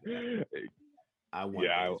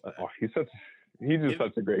 He's just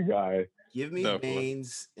such a great guy. Give me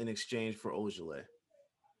Baines in exchange for Ojale.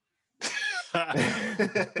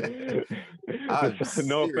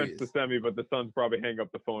 No offense to Semi, but the Suns probably hang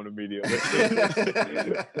up the phone immediately.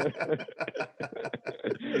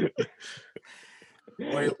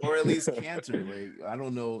 or at least Cantor. Like, I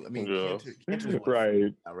don't know. I mean, Cantor's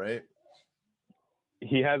right. Right.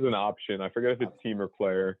 He has an option. I forget if it's team or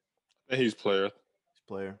player. He's player.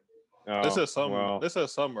 Player. They said something. They said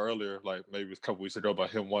something earlier, like maybe a couple weeks ago, about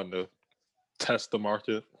him wanting to test the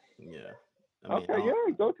market. Yeah. I mean,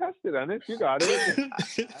 okay, go test it, Ennis. You got it.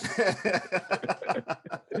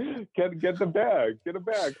 Get the bag. Get a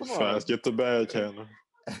bag. Come on. Fast, get the bag, Chandler.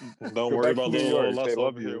 Don't worry about little old us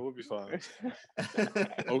over here. We'll be fine.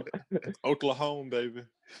 Oklahoma, baby.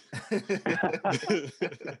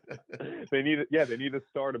 They need a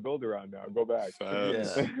star to build around now. Go back.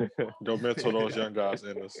 Go mentor those young guys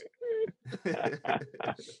in us.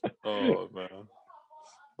 Oh man.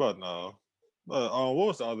 But no. What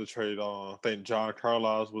was the other trade? I think John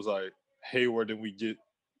Carlisle was like Hayward, and we get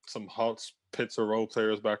some Hawks Pitts or role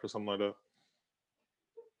players back or something like that.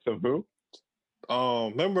 So who?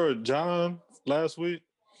 Remember John last week?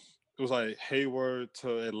 It was like Hayward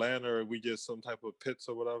to Atlanta, and we get some type of Pitts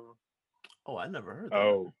or whatever. Oh, I never heard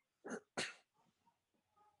that.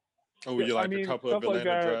 We get like a couple of Atlanta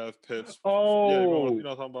like draft picks. Oh, yeah, you know what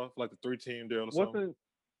I'm talking about? Like the 3-team deal or something.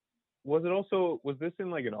 Was this in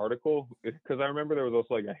like an article? Because I remember there was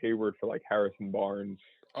also like a Hayward for like Harrison Barnes.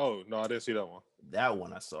 Oh no, I didn't see that one. That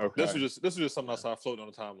one I saw. Okay. This was just something I saw floating on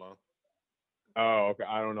the timeline. Oh, okay.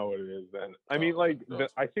 I don't know what it is then. I mean, like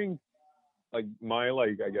I think like my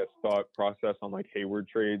I guess thought process on like Hayward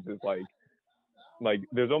trades is like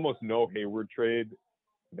there's almost no Hayward trade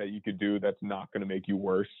that you could do that's not going to make you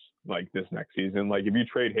worse like this next season. Like if you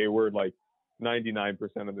trade Hayward like 99%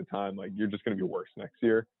 of the time, like you're just going to be worse next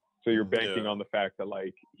year. So you're banking on the fact that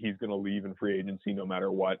like he's going to leave in free agency no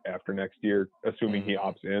matter what after next year, assuming he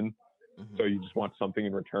opts in. So you just want something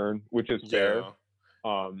in return, which is fair.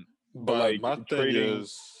 But like my thing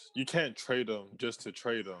is, you can't trade them just to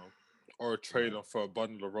trade them, or trade them for a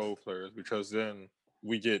bundle of role players, because then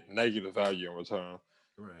we get negative value in return.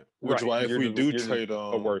 Right. Which why if we do trade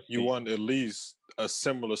them, you want at least a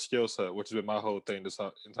similar skill set, which has been my whole thing this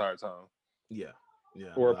entire time. Yeah.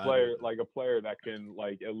 Yeah. Or a player that can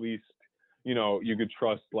like at least, you know, you could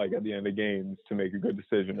trust like at the end of games to make a good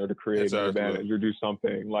decision or to create an advantage or do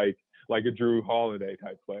something like a Drew Holiday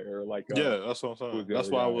type player, like that's what I'm saying. That's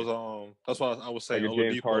why I was saying like a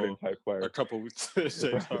James Harden type player. A couple weeks.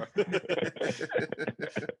 James Harden.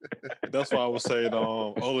 That's why I was saying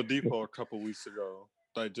Oladipo a couple weeks ago.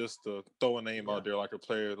 Like just to throw a name out there, like a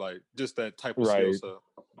player, like just that type of skill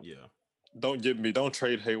set. Yeah. Don't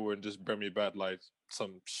trade Hayward and just bring me back like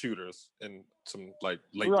some shooters and some like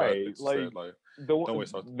late like the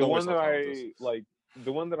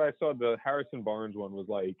one that I saw, the Harrison Barnes one was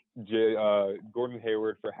like Gordon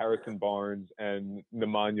Hayward for Harrison Barnes and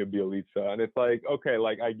Nemanja Bjelica, and it's like, okay,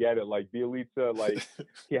 like I get it, like Bjelica, like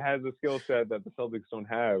he has a skill set that the Celtics don't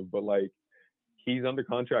have, but like he's under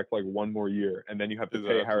contract for like one more year, and then you have to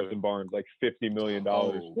pay Harrison Barnes like $50 million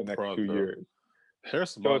for the next 2 years.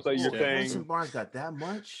 Harrison Barnes, so it's like you're saying Harrison Barnes got that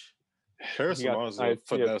much? Harrison Barnes is a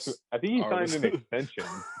finesse. I think he signed an extension.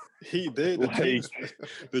 He did.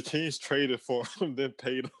 The Kings traded for him, then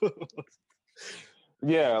paid him.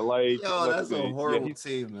 Yeah, like that's a horrible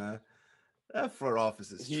team, man. That front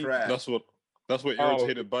office is trash. That's what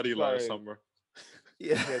irritated Buddy last summer.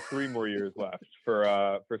 Yeah, he has 3 more years left for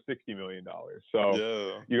 $60 million.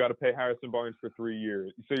 So you got to pay Harrison Barnes for 3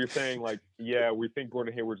 years. So you're saying like, we think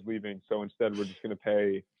Gordon Hayward's leaving, so instead we're just going to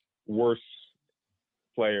pay worse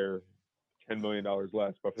player $10 million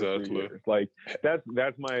less, but for 3 years. Like that's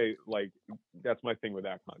my thing with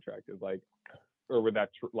that contract is like, or with that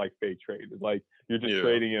fake trade is like you're just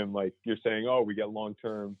trading him, like you're saying, oh, we get long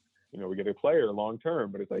term. You know, we get a player long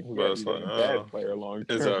term, but it's like you're getting a bad player long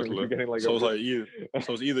term. Exactly. You're getting like so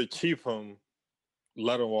it's either keep him,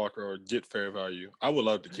 let him walk, or get fair value. I would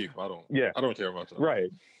love to keep him. I don't care about that. Right.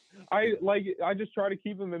 I just try to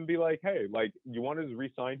keep him and be like, hey, like you want to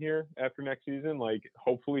re-sign here after next season? Like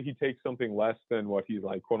hopefully he takes something less than what he's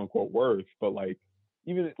like quote unquote worth, but like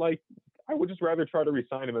even like I would just rather try to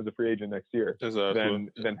re-sign him as a free agent next year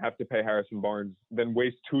than have to pay Harrison Barnes, then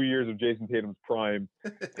waste 2 years of Jason Tatum's prime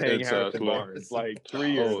paying Harrison Barnes. Like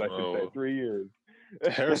 3 years, I should say. 3 years.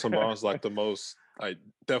 Harrison Barnes is like the most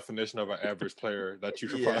definition of an average player that you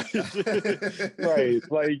could find. Right.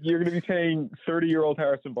 Like you're going to be paying 30-year-old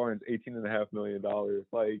Harrison Barnes $18.5 million.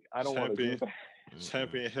 Like I don't want to do that.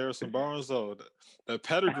 Champion Harrison Barnes, though, that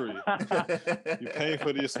pedigree. You paying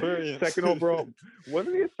for the experience. Second overall,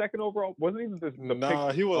 wasn't he a second overall? Wasn't he the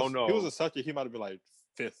pick? He was. Oh, no. He was a second. He might have been like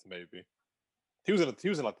 5th, maybe. He was in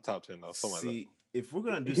like the top 10 though. Something like that. If we're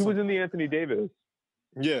gonna do, he was in the Anthony Davis.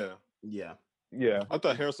 Yeah. I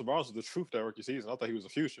thought Harrison Barnes was the truth that rookie season. I thought he was a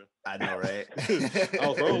future. I know, right? I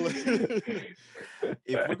was rolling.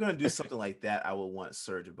 If we're gonna do something like that, I would want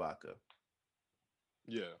Serge Ibaka.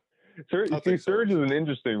 Yeah. Serge is an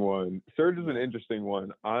interesting one.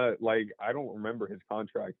 I don't remember his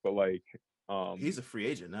contract, but like he's a free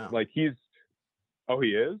agent now. Like he is?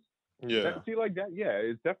 Yeah. See, like that,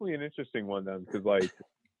 it's definitely an interesting one then, because like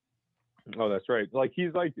oh, that's right. Like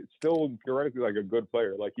he's like still theoretically like a good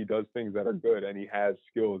player. Like he does things that are good, and he has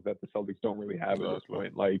skills that the Celtics don't really have at this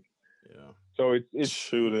point. Like so it's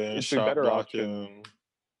shooting, it's shot a better blocking. option.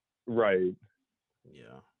 Right.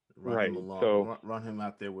 Yeah. Run him along. So run him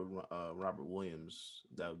out there with Robert Williams.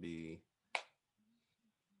 That'd be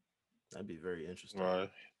very interesting.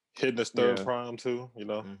 Right. Hitting his third prime too, you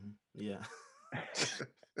know. Mm-hmm. Yeah.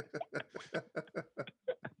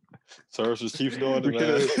 Serge just keeps doing it,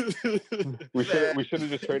 man. We should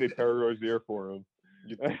have just traded Terry Rozier for him.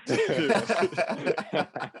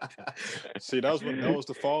 See, that was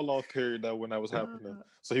the fall off period when that was happening.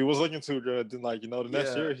 So he was looking too good. Then, like, the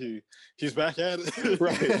next year he's back at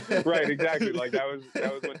it. right, exactly. Like that was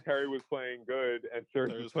when Terry was playing good and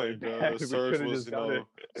Serge was playing good. Serge was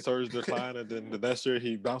Serge declined, and then the next year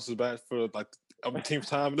he bounces back for like team's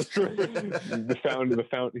time in the career. He found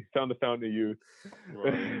the fountain of youth.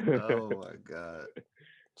 Right. Oh my god!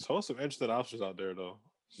 So some interesting options out there, though.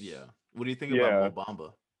 Yeah. What do you think about Mo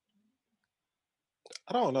Bamba?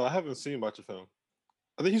 I don't know. I haven't seen much of him.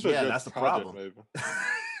 I think he's a good that's the project, problem.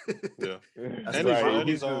 Maybe. And I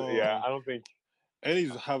don't think. And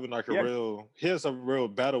he's having like he has a real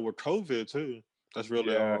battle with COVID too. That's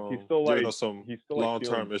really he's still like some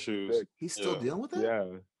long-term issues. He's still dealing with it. Yeah.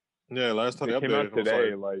 Yeah, last time they came out updated, it was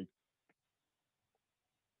today,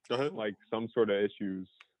 go ahead. like some sort of issues.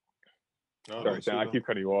 No, Sorry, Sam, I keep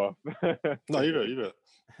cutting you off. No, you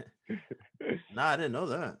good. Nah, I didn't know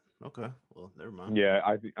that. Okay, well, never mind. Yeah,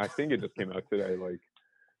 I think it just came out today, like,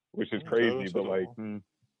 which is crazy, but like,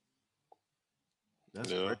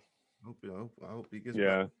 that's great. I hope he gets yeah.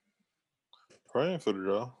 better. Praying for the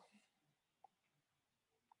guy.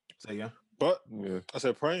 Say again. But I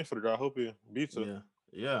said praying for the guy. I hope he beats it.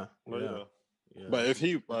 Yeah. But if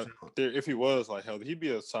he was like healthy, he'd be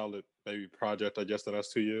a solid maybe project, I guess, the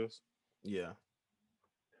next 2 years. Yeah.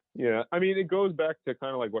 Yeah, I mean, it goes back to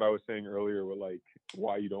kind of like what I was saying earlier with like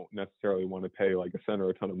why you don't necessarily want to pay like a center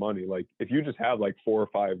a ton of money. Like if you just have like 4 or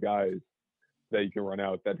 5 guys that you can run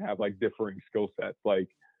out that have like differing skill sets, like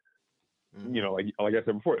you know, like I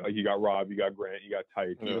said before, like you got Rob, you got Grant, you got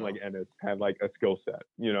Tice, even like Ennis had like a skill set,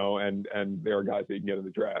 you know, and there are guys that you can get in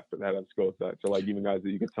the draft that have skill sets, or like even guys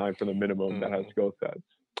that you can sign for the minimum that have skill sets.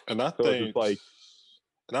 And I think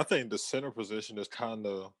the center position is kind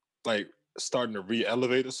of like starting to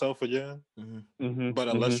re-elevate itself again. But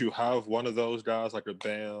unless you have one of those guys like a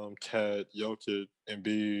Bam, Cat, Jokic,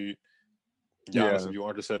 Embiid, Giannis, if you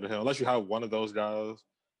aren't to say to him, unless you have one of those guys,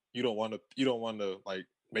 you don't want to like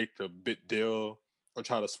make the big deal or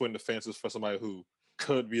try to swing the fences for somebody who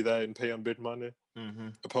could be that and pay him big money.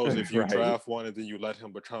 Opposed if you draft one and then you let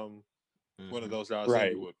him become one of those guys,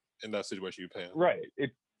 then you would, in that situation, you pay him. Right.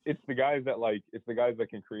 It's the guys that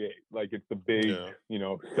can create. Like it's the big, you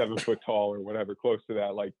know, 7 foot tall or whatever, close to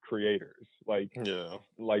that, like creators. Like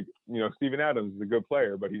like, you know, Steven Adams is a good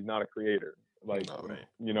player, but he's not a creator. Like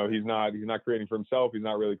you know, he's not creating for himself, he's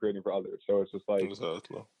not really creating for others. So it's just like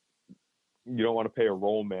you don't want to pay a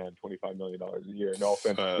roll man $25 million a year. No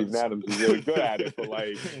offense, Steven Adams is really good at it, but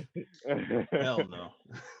like hell no.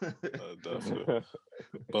 Definitely.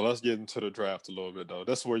 But let's get into the draft a little bit though.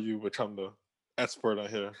 That's where you become the expert on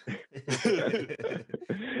here.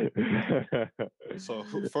 So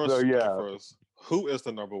first, who is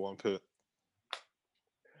the number 1 pick?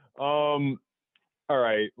 All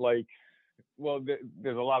right, like, well,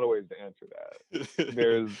 there's a lot of ways to answer that.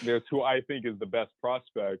 There's who I think is the best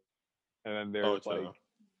prospect, and then there's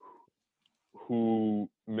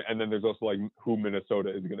and then there's also like who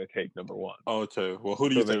Minnesota is going to take number 1. Okay, well, who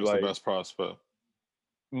do you think is the best prospect?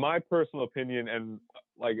 My personal opinion, and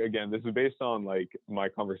like again, this is based on like my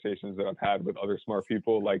conversations that I've had with other smart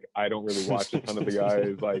people. Like I don't really watch a ton of the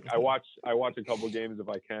guys. Like I watch a couple games if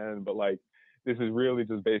I can, but like this is really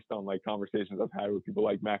just based on like conversations I've had with people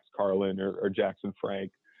like Max Carlin or Jackson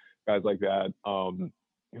Frank, guys like that,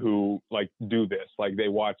 who like do this. Like they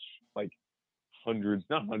watch like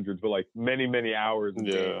not hundreds, but like many hours of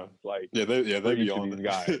games. Like they be on these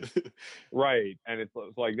guys, right? And it's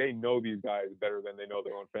like they know these guys better than they know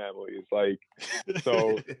their own families. Like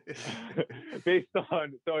so, based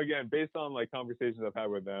on like conversations I've had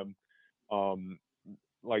with them,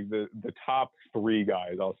 like the top 3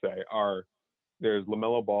 guys I'll say are there's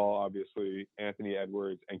LaMelo Ball, obviously, Anthony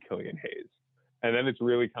Edwards, and Killian Hayes, and then it's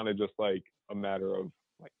really kind of just like a matter of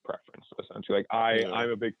like preference, essentially. Like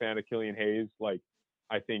I'm a big fan of Killian Hayes. Like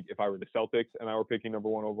I think if I were the Celtics and I were picking number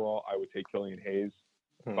 1 overall, I would take Killian Hayes.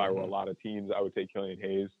 If I were a lot of teams, I would take Killian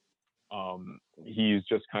Hayes. He's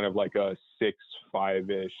just kind of like a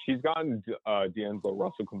 6'5"-ish. He's gotten D'Angelo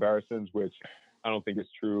Russell comparisons, which I don't think is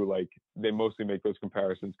true. Like they mostly make those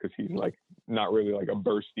comparisons because he's like not really like a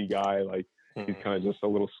bursty guy. Like he's kind of just a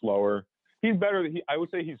little slower. He's better. I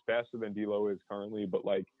would say he's faster than D'Lo is currently, but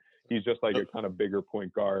like he's just like a kind of bigger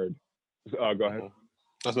point guard. Go ahead.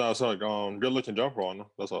 That's not like good looking jumper on him.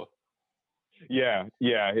 That's all. Yeah.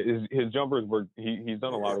 His jumpers were he's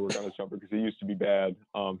done a lot of work on his jumper because he used to be bad,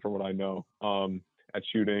 from what I know, at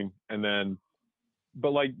shooting. And then,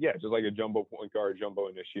 but like just like a jumbo point guard, jumbo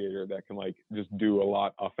initiator that can like just do a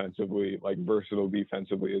lot offensively, like versatile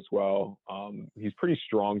defensively as well. He's pretty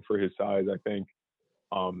strong for his size, I think.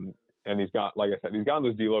 And he's got, like I said, he's gotten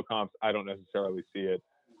those D'Lo comps. I don't necessarily see it.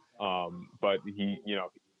 But he, you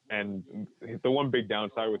know, and the one big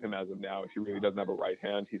downside with him as of now is he really doesn't have a right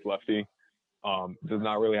hand. He's lefty. Does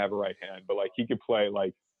not really have a right hand, but like he could play,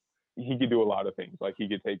 like he could do a lot of things. Like he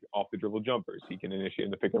could take off the dribble jumpers. He can initiate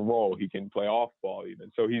in the pick and roll. He can play off ball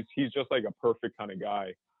even. So he's just like a perfect kind of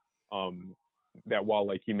guy. That while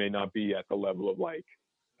like he may not be at the level of like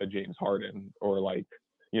a James Harden or like,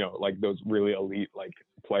 you know, like those really elite like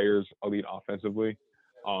players, elite offensively,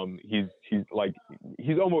 he's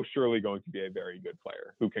almost surely going to be a very good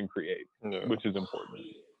player who can create, which is important.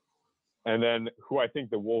 And then who I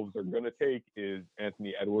think the Wolves are going to take is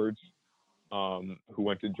Anthony Edwards, who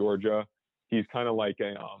went to Georgia. He's kind of like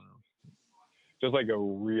just like a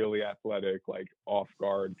really athletic, like off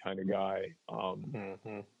guard kind of guy.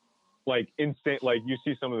 Like insane. Like you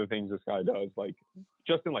see some of the things this guy does, like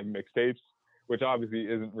just in like mixtapes, which obviously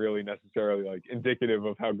isn't really necessarily like indicative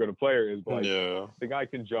of how good a player is, but like the guy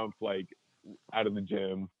can jump like out of the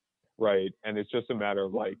gym, right? And it's just a matter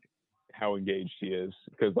of like how engaged he is,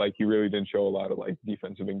 because like he really didn't show a lot of like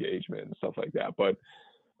defensive engagement and stuff like that. But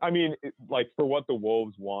I mean, like for what the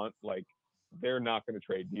Wolves want, like they're not going to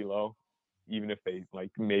trade D'Lo, even if they like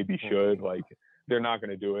maybe should. Like they're not going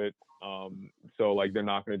to do it. So like they're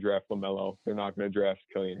not going to draft LaMelo. They're not going to draft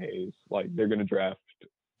Killian Hayes. Like they're going to draft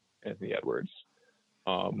Anthony Edwards.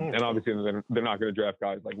 And obviously they're not going to draft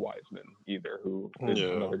guys like Wiseman either, who is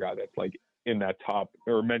another guy that's like in that top,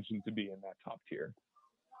 or mentioned to be in that top tier.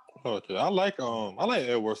 Okay, I like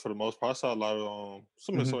Edwards for the most part. I saw a lot of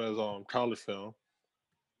some of his college film.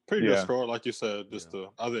 Pretty good score, like you said, just the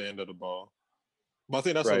other end of the ball. But I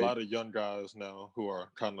think that's a lot of young guys now who are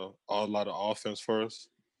kind of a lot of offense first.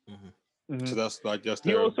 So that's like just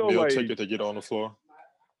their meal ticket to get on the floor.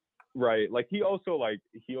 Right. Like he also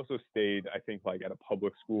stayed, I think, like at a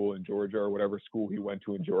public school in Georgia, or whatever school he went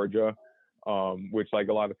to in Georgia, which like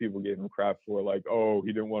a lot of people gave him crap for, like, oh, he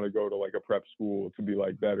didn't want to go to like a prep school to be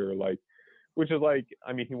like better, like, which is like,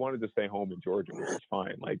 I mean, he wanted to stay home in Georgia, which is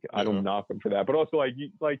fine. Like, I don't knock him for that, but also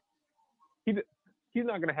he's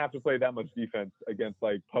not going to have to play that much defense against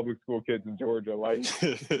like public school kids in Georgia. Like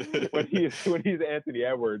when he's Anthony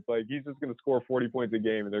Edwards, like he's just going to score 40 points a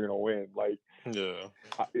game and they're going to win. Like,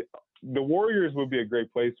 the Warriors would be a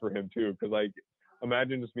great place for him too. Cause like,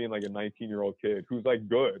 imagine just being like a 19-year-old kid who's like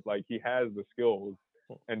good. Like he has the skills,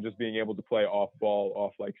 and just being able to play off ball,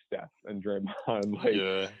 off like Steph and Draymond. Like,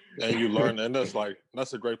 and you learn, and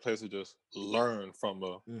that's a great place to just learn from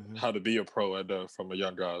how to be a pro from a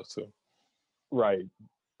young guy too. Right.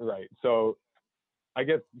 So I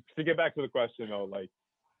guess to get back to the question though, like,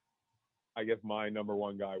 I guess my number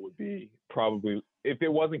one guy would be probably, if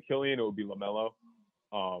it wasn't Killian, it would be LaMelo.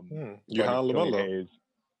 You high on LaMelo? Hayes.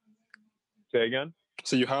 Say again?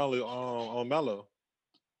 So you high on Melo?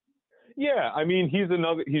 Yeah, I mean,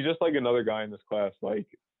 he's just like another guy in this class, like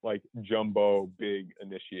jumbo big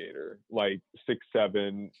initiator, like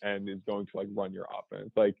 6'7", and is going to like run your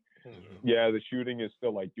offense. Like, yeah, the shooting is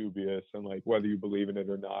still like dubious, and like whether you believe in it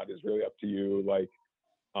or not is really up to you. Like,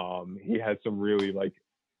 he had some really like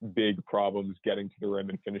big problems getting to the rim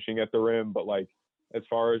and finishing at the rim, but like as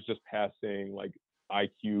far as just passing, like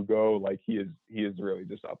IQ go, like he is really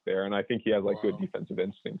just up there, and I think he has like good defensive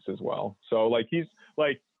instincts as well. So like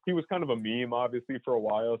he was kind of a meme, obviously, for a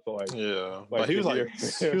while. So like, but he was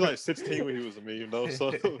like 16 when he was a meme, though.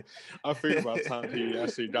 So I figured by the time he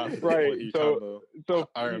actually got to the point, he kind of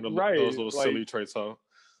ironed those little silly traits out.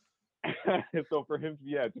 So for him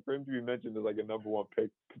to be mentioned as like a number one pick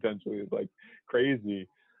potentially is like crazy.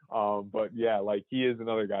 But yeah, like he is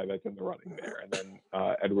another guy that's in the running there, and then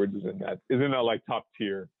Edwards is in that like top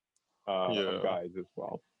tier of guys as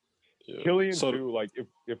well. Killian too, like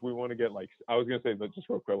if we want to get like, I was gonna say just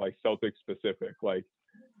real quick, like Celtics specific, like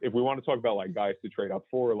if we want to talk about like guys to trade up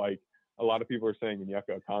for, like a lot of people are saying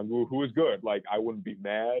Onyeka Okongwu, who is good. Like I wouldn't be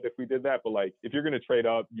mad if we did that, but like if you're gonna trade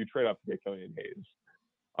up, you trade up to get Killian Hayes,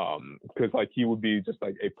 because like he would be just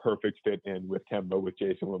like a perfect fit in with Kemba, with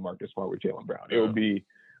Jason, with Marcus Smart, with Jaylen Brown. It would be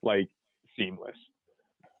like seamless.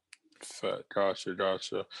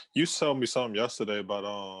 Gotcha. You told me something yesterday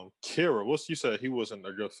about Kira. You said he wasn't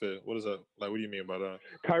a good fit. What is that? Like, what do you mean by that?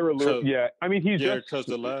 Kira Lewis. Yeah, I mean because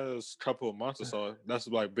the last couple of months or so, that's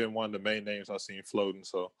like been one of the main names I've seen floating.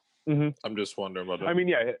 So I'm just wondering about that. I mean,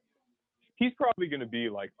 yeah, he's probably going to be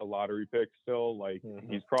like a lottery pick still. Like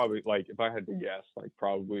he's probably like, if I had to guess, like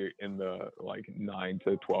probably in the like 9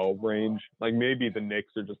 to 12 range. Like maybe the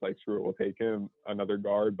Knicks are just like, screw it, we'll take him, another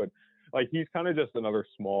guard, but. Like he's kind of just another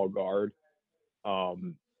small guard,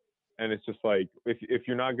 and it's just like if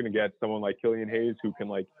you're not going to get someone like Killian Hayes who can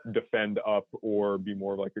like defend up or be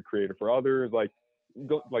more like a creator for others,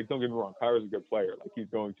 don't get me wrong, Kyra's a good player, like he's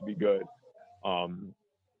going to be good,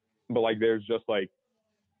 but like there's just like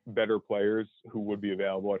better players who would be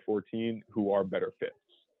available at 14 who are better fits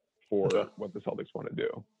for what the Celtics want to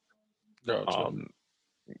do. Gotcha.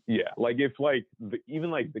 Yeah, like if like even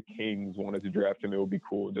like the Kings wanted to draft him, it would be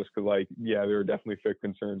cool just because like there are definitely fit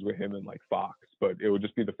concerns with him and like Fox, but it would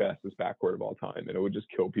just be the fastest backcourt of all time, and it would just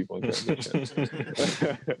kill people in transition.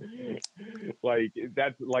 Like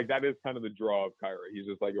that is kind of the draw of Kyra. He's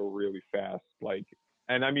just like a really fast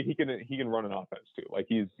and I mean he can run an offense too. Like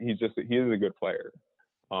he is a good player.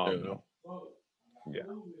 Yeah.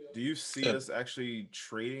 Do you see us actually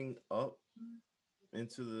trading up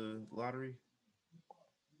into the lottery?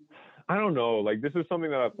 I don't know. Like, this is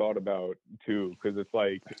something that I've thought about too, because it's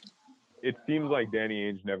like, it seems like Danny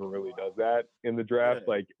Ainge never really does that in the draft.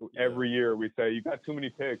 Yeah, Like every year we say, you got too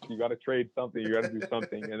many picks, you got to trade something, you got to do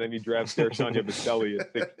something, and then he drafts Ersan Yabusele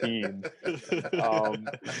at 16.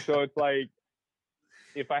 So it's like,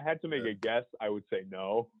 if I had to make a guess, I would say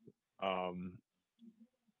no.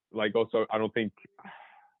 Like also, I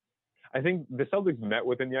think the Celtics met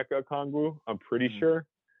with Onyeka Okongwu. I'm pretty sure.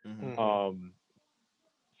 So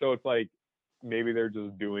it's like, maybe they're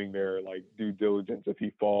just doing their like due diligence if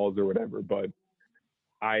he falls or whatever. But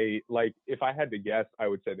if I had to guess, I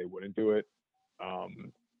would say they wouldn't do it.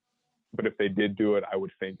 But if they did do it, I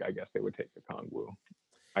guess they would take Okongwu.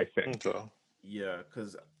 I think. Okay. Yeah,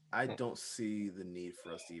 because I don't see the need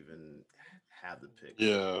for us to even have the pick.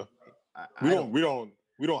 Yeah,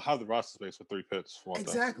 we don't have the roster space for 3 picks. For one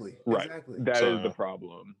exactly. thing. Right. Exactly. That is the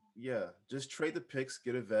problem. Yeah, just trade the picks,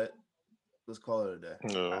 get a vet. Let's call it a day.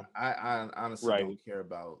 No. I honestly don't care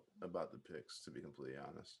about the picks, to be completely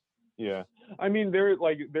honest. Yeah, I mean, there's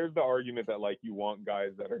the argument that like you want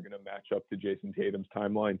guys that are going to match up to Jason Tatum's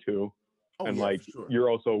timeline too, and like sure. you're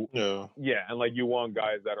also yeah, and like you want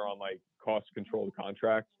guys that are on like cost controlled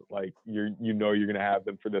contracts, like you're going to have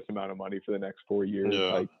them for this amount of money for the next 4 years.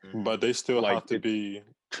 Yeah, like, but they still have to be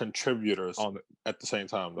contributors at the same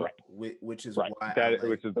time, though. Right. Which is why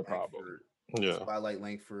which is the problem. Yeah, I like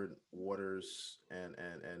Langford, Waters, and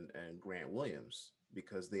Grant Williams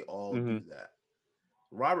because they all do that.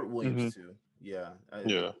 Robert Williams too. Yeah.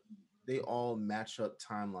 Yeah. They all match up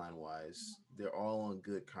timeline wise. They're all on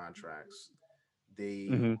good contracts.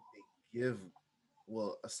 They give,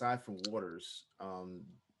 well, aside from Waters,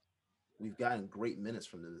 we've gotten great minutes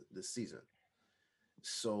from this season.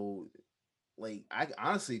 So, like, I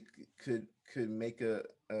honestly could make an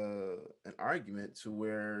argument to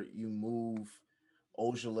where you move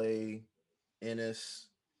Ojale, Ennis,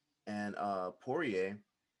 and Poirier,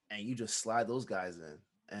 and you just slide those guys in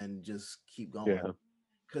and just keep going.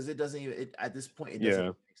 Because it doesn't even at this point it doesn't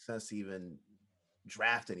make sense to even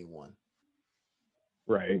draft anyone.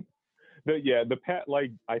 Right. The path,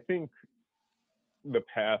 like, I think the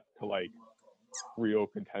path to like real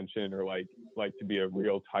contention or like to be a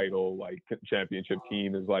real title like championship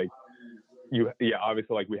team is like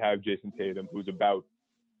obviously like we have Jason Tatum who's about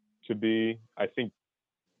to be, I think,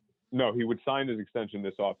 no, he would sign his extension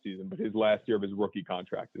this offseason, but his last year of his rookie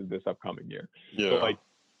contract is this upcoming year. Yeah. So like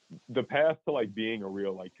the path to like being a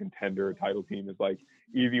real like contender title team is like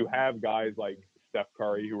either you have guys like Steph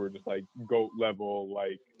Curry who are just like GOAT level,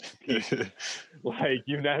 like like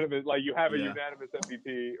unanimous, like you have a unanimous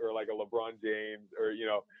MVP or like a LeBron James or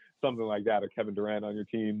something like that, or Kevin Durant on your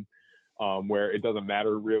team, where it doesn't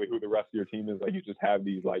matter really who the rest of your team is, like you just have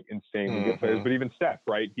these like insanely good players. But even Steph,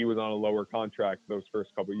 right? He was on a lower contract those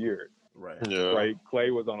first couple of years. Right. Yeah. Right.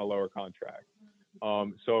 Clay was on a lower contract.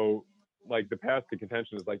 So like the path to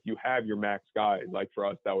contention is like you have your max guys. Like for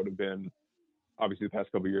us, that would have been obviously the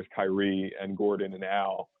past couple of years, Kyrie and Gordon and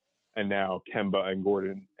Al, and now Kemba and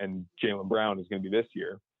Gordon and Jaylen Brown is going to be this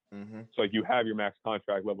year. So like you have your max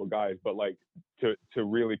contract level guys, but like to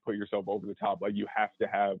really put yourself over the top, like you have to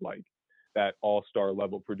have like that all-star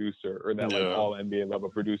level producer or that like all NBA level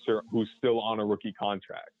producer who's still on a rookie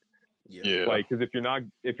contract. Yeah. Like, because if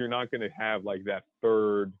you're not going to have like that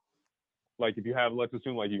third, like if you have, let's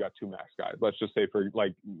assume like you got 2 max guys. Let's just say for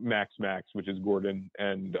like max, which is Gordon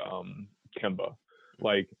and Kemba.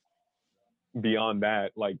 Like beyond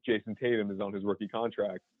that, like Jason Tatum is on his rookie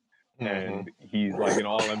contract and he's like an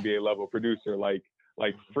all NBA level producer, like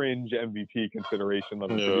fringe MVP consideration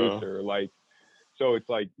level producer. Like, so it's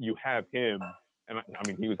like you have him, and I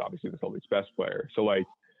mean he was obviously the Celtics' best player. So like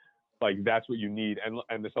that's what you need.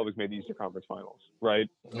 And the Celtics made the Eastern Conference Finals, right?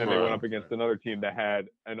 And they went up against another team that had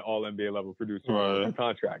an all NBA level producer on the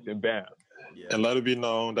contract, and bam. Yeah. And let it be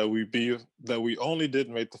known that we only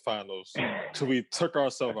didn't make the finals till we took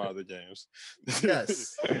ourselves out of the games.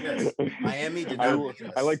 Yes. Miami did not.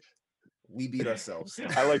 We beat ourselves.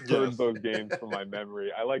 I like purged those games from my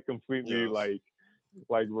memory. I like completely like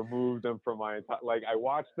removed them from my entire. Like I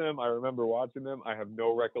watched them. I remember watching them. I have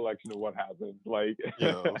no recollection of what happened. Like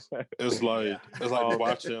it's like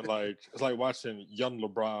watching young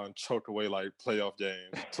LeBron choke away like playoff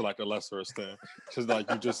games to like a lesser extent, because like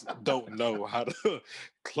you just don't know how to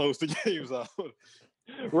close the games out.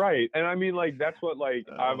 Right. And I mean, like that's what like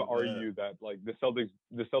I've argued that like the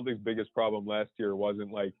Celtics biggest problem last year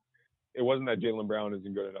wasn't like, it wasn't that Jaylen Brown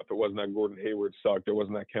isn't good enough. It wasn't that Gordon Hayward sucked. It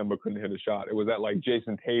wasn't that Kemba couldn't hit a shot. It was that like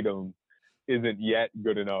Jason Tatum isn't yet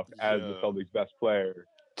good enough as the Celtics' best player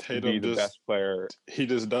to be the best player. He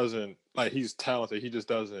just doesn't, like, he's talented. He just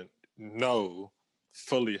doesn't know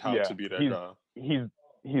fully how to be that guy.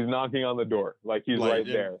 he's knocking on the door. Like he's right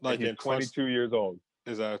there. Like he's 22 years old.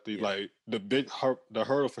 Exactly. Yeah. Like the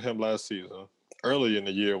hurdle for him last season, early in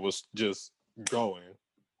the year, was just going.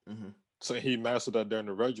 Mm-hmm. So he mastered that during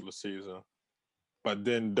the regular season. But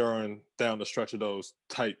then down the stretch of those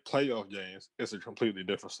tight playoff games, it's a completely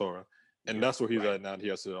different story. And that's where he's at now. He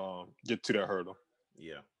has to get to that hurdle.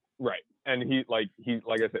 Yeah. Right. And he like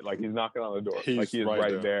I said, like he's knocking on the door. He's like he's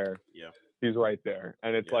right there. Yeah. He's right there.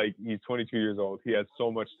 And it's like he's 22 years old. He has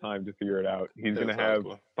so much time to figure it out. He's gonna have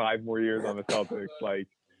 5 more years on the Celtics. Like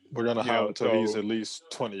we're gonna have until he's at least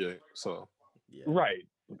 28. So right.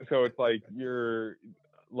 So it's like you're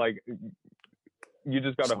like you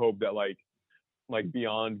just gotta hope that like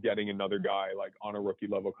beyond getting another guy like on a rookie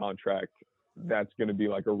level contract, that's going to be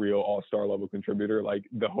like a real all-star level contributor. Like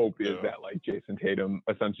the hope is that like Jason Tatum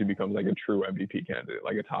essentially becomes like a true MVP candidate,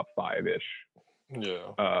 like a top 5-ish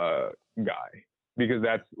guy, because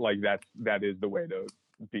that is the way to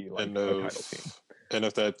be like a title team. And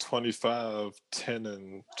if that 25, 10,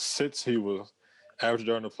 and 6 he was average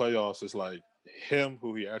during the playoffs is like him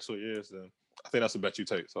who he actually is, then I think that's the bet you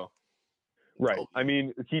take. So. Right. I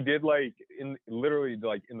mean, he did like literally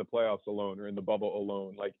in the playoffs alone or in the bubble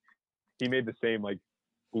alone, like he made the same like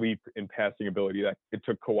leap in passing ability that it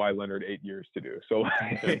took Kawhi Leonard 8 years to do. So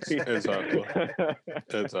like, exactly.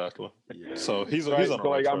 Yeah. So he's on the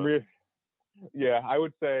right track. I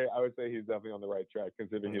would say he's definitely on the right track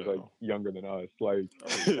considering he's like younger than us. Like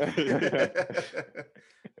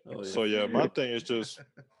So yeah, my thing is just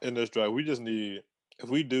in this draft, we just need, if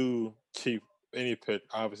we do keep any pick,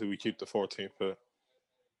 obviously we keep the 14th pick,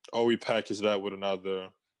 or we package that with another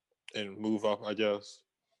and move up, I guess.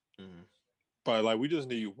 Mm-hmm. But like we just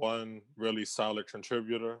need one really solid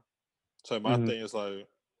contributor. So my thing is like,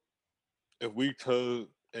 if we could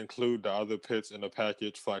include the other picks in the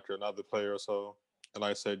package for like another player or so, and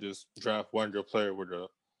like I said, just draft one good player with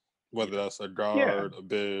whether that's a guard, a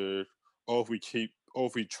big, or if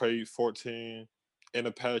we trade 14 in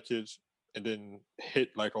a package and then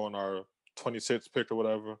hit like on our 26 pick or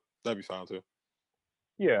whatever, that'd be fine too.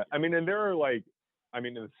 Yeah, I mean, and there are like,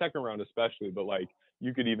 in the second round especially, but like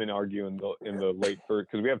you could even argue in the late first,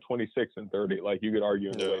 because we have 26 and 30. Like you could argue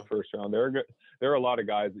in the late first round. There are a lot of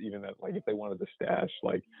guys even that like if they wanted to stash,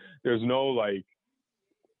 like there's no like.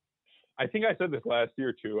 I think I said this last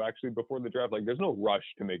year too, actually before the draft. Like there's no rush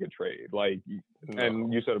to make a trade. Like,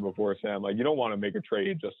 and you said it before, Sam. Like you don't want to make a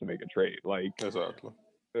trade just to make a trade. Like exactly.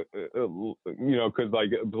 Because like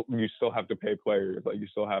you still have to pay players, like you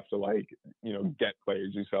still have to like get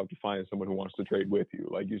players. You still have to find someone who wants to trade with you.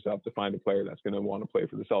 Like you still have to find a player that's going to want to play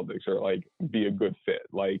for the Celtics or like be a good fit.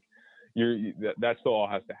 Like that still all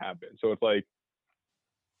has to happen. So it's like,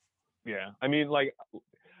 I mean, like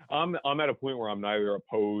I'm at a point where I'm neither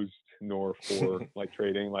opposed nor for like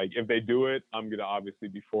trading. Like if they do it, I'm gonna obviously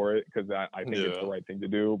be for it because I think it's the right thing to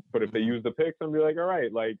do. But if they use the picks, I'm gonna be like, all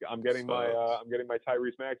right, like I'm getting my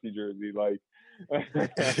Tyrese Maxey jersey. Like,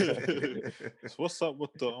 so what's up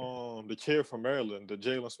with the kid from Maryland, the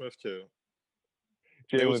Jalen Smith kid?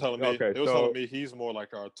 They was telling me he's more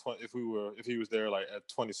like our if he was there like at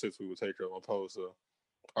 26, we would take him opposed to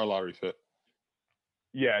our lottery fit.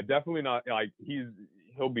 Yeah, definitely not. Like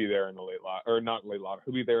he'll be there in the late lot, or not late lot.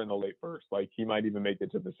 He'll be there in the late first. Like he might even make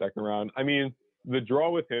it to the second round. I mean, the draw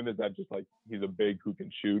with him is that just like he's a big who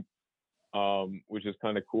can shoot, which is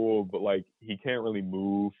kind of cool. But like he can't really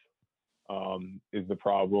move, is the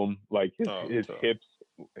problem. Like his hips,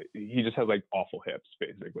 he just has like awful hips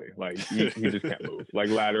basically. Like he just can't move. Like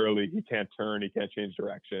laterally, he can't turn. He can't change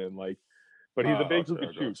direction. Like, but he's a big who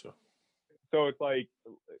can shoot. So it's like.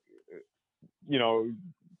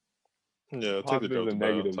 Positives and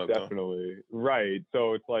negatives, definitely. Right.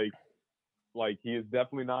 So it's like he is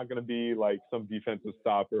definitely not going to be like some defensive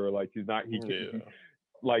stopper. Like he can't.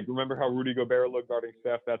 Like remember how Rudy Gobert looked guarding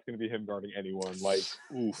Steph? That's going to be him guarding anyone. Like,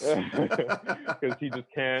 because he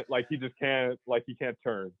can't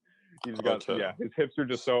turn. He's got his hips are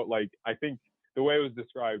just so like I think the way it was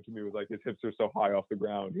described to me was like his hips are so high off the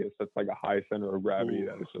ground. He has such like a high center of gravity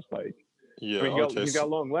that it's just like. Yeah, he's got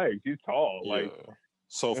long legs. He's tall. Yeah. Like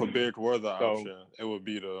so, if a big were the option, it would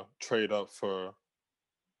be to trade up for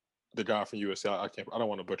the guy from USC. I don't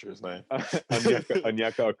want to butcher his name.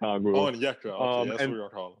 Onyeka Okongwu. Oh, Onyeka. Okay, that's what we're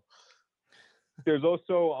calling. There's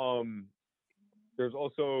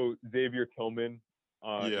also Xavier Tillman.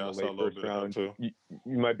 In the late first round. Too.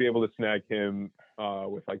 You might be able to snag him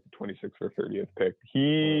with like the 26th or 30th pick.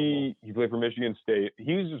 He played for Michigan State.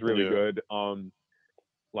 He's just really good.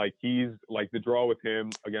 Like he's like the draw with him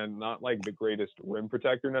again, not like the greatest rim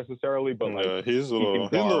protector necessarily, but like he's a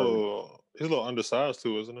little undersized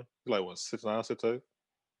too, isn't he? He's like what 6'9", 6'8"?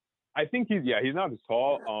 I think he's not as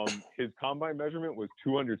tall. His combine measurement was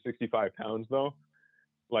 265 pounds though.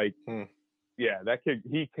 Like, yeah, that kid,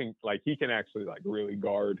 he can actually like really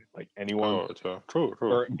guard like anyone. Oh, true.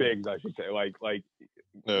 Or bigs, I should say. Like,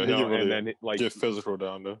 yeah, he can really and then like get physical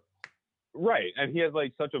down there. Right, and he has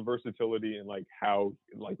like such a versatility in like how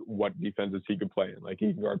like what defenses he could play in. Like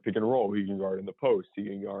he can guard pick and roll, he can guard in the post, he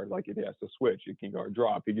can guard like if he has to switch, he can guard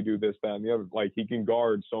drop, he can do this, that, and the other. Like he can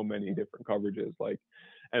guard so many different coverages. Like,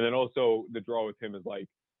 and then also the draw with him is like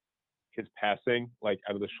his passing, like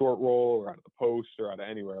out of the short roll or out of the post or out of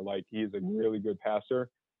anywhere. Like he's a really good passer.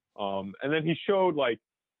 And then he showed like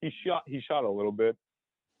he shot a little bit.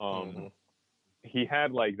 He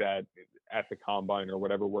had like that at the combine or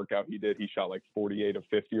whatever workout he did, he shot like 48 of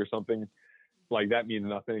 50 or something. Like that means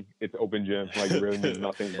nothing. It's open gym. Like it really means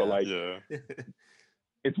nothing. But like,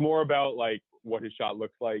 it's more about like what his shot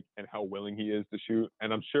looks like and how willing he is to shoot.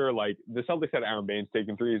 And I'm sure like the Celtics had Aaron Baines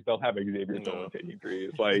taking threes. They'll have Xavier Tillman taking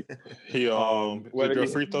threes. Like he is a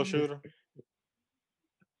free throw shooter?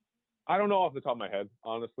 I don't know off the top of my head,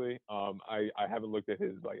 honestly. I haven't looked at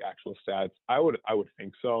his like actual stats. I would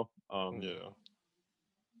think so.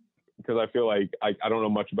 Because I feel like I don't know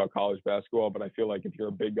much about college basketball, but I feel like if you're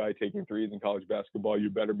a big guy taking threes in college basketball, you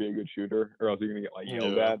better be a good shooter, or else you're gonna get like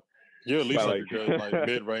yelled at. You're at least like a good like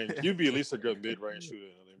mid range. You'd be at least a good mid range shooter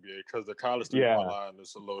in the NBA because the college 3-point line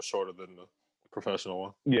is a little shorter than the professional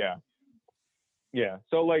one. Yeah.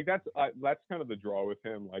 So like that's kind of the draw with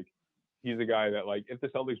him. Like he's a guy that like if the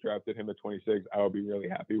Celtics drafted him at 26, I would be really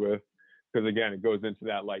happy with, because again it goes into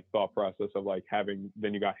that like thought process of like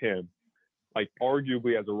then you got him. Like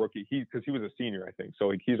arguably as a rookie, because he was a senior, I think. So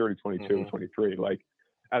like he's already 22, 23. Like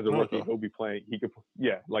as a rookie, he'll be playing. He could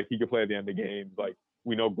play at the end of games. Like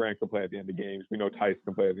we know Grant can play at the end of games. We know Tice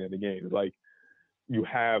can play at the end of games. Like you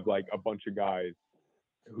have like a bunch of guys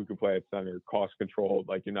who can play at center, cost controlled.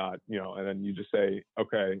 Like you're not, and then you just say,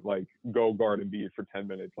 okay, like go guard and beat for 10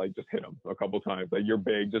 minutes. Like just hit him a couple times. Like you're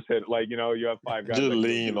big, just hit. Like you have 5 guys. Just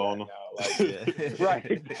lean on them. Like, right,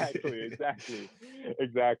 exactly.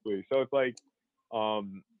 So it's like,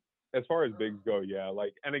 as far as bigs go, yeah.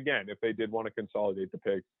 Like, and again, if they did want to consolidate the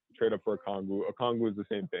picks, trade up for Okongwu. Okongwu is the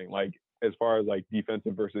same thing. Like as far as like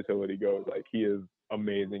defensive versatility goes, like he is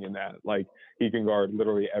amazing in that. Like he can guard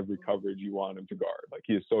literally every coverage you want him to guard. Like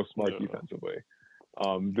he is so smart defensively.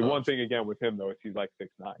 The one thing again with him though is he's like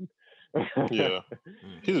 6'9".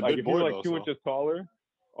 He's a like big if boy you're like though, 2 inches taller.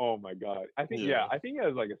 Oh my God! I think he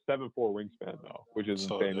has like a 7'4" wingspan though, which is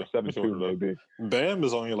insane. Or 7'2" maybe. Bam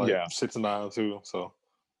is only like 6'9" too. So.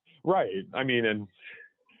 Right. I mean, and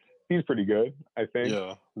he's pretty good, I think.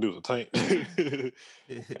 Yeah, dude's a tank.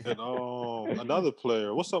 And another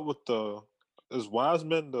player. What's up with is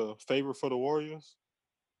Wiseman the favorite for the Warriors?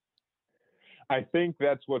 I think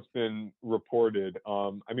that's what's been reported.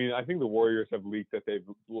 I mean, I think the Warriors have leaked that they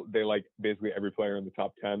like basically every player in the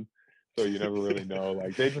top 10. So you never really know.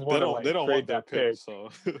 Like they just want to like trade that pick. So.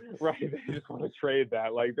 Right. They just want to trade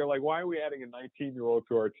that. Like they're like, why are we adding a 19-year-old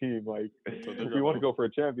to our team? Like we want to go for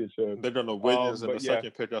a championship. They're gonna Wiggins in the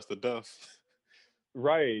second pick us to death.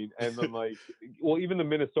 Right. And then like, well, even the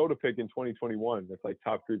Minnesota pick in 2021, that's like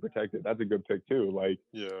top 3 protected. That's a good pick too. Like,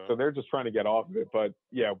 so they're just trying to get off of it. But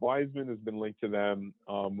yeah, Wiseman has been linked to them.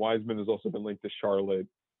 Wiseman has also been linked to Charlotte.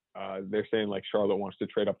 They're saying like Charlotte wants to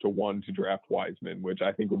trade up to 1 to draft Wiseman, which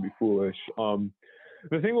I think would be foolish.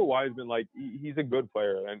 The thing with Wiseman, like he's a good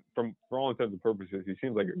player, and for all intents and purposes, he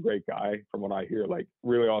seems like a great guy from what I hear. Like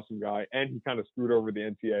really awesome guy, and he kind of screwed over the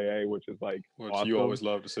NCAA, which is like awesome. You always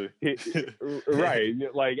love to see. Right,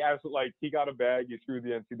 like absolutely, like he got a bag, he screwed the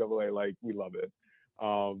NCAA, like we love it.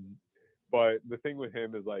 But the thing with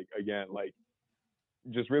him is like again, like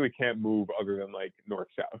just really can't move other than like north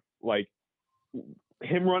south. Like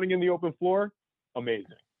him running in the open floor, amazing,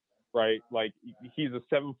 right? Like he's a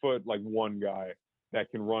 7'1" guy that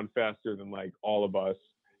can run faster than like all of us,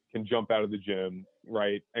 can jump out of the gym,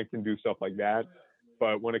 right? And can do stuff like that.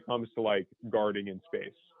 But when it comes to like guarding in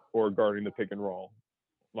space or guarding the pick and roll,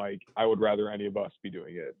 like I would rather any of us be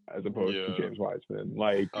doing it as opposed to James Wiseman.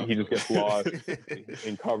 Like he just gets lost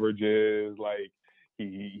in coverages. Like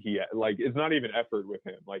he like it's not even effort with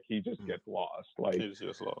him. Like he just gets lost. Like he's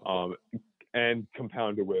just lost. And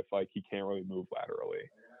compounded with like he can't really move laterally.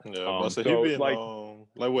 Yeah, but so he being like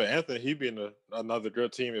with Anthony, he being another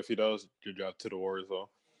good team if he does get drafted to the Warriors though.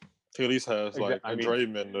 He at least has like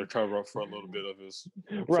Draymond to cover up for a little bit of his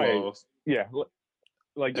flaws. Yeah,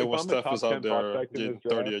 like and if when I'm Steph a is out there prospect getting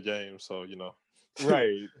 30 a game, so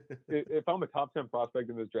Right. If I'm a top 10 prospect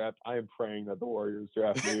in this draft, I am praying that the Warriors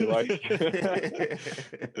draft me. Like,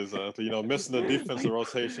 exactly. Missing the defensive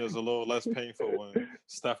rotation is a little less painful when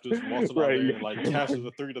Steph just walks on out right. there and like catches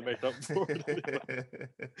a three to make up for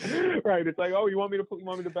it. Right. It's like, oh, you want me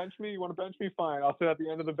to bench me? You want to bench me? Fine. I'll sit at the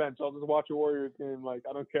end of the bench. I'll just watch a Warriors game. Like,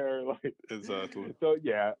 I don't care. Like, exactly. So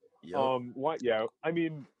yeah. Yep. What? Yeah. I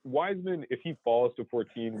mean, Wiseman, if he falls to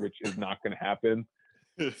 14, which is not going to happen,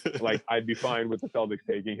 like I'd be fine with the Celtics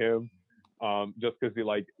taking him, just because he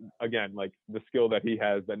again the skill that he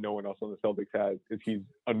has that no one else on the Celtics has is he's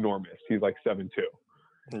enormous. He's like 7'2",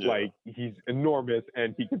 yeah. like he's enormous,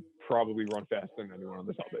 and he could probably run faster than anyone on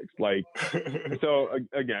the Celtics. Like, so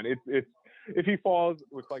again, it's if he falls,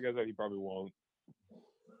 which like I said, he probably won't.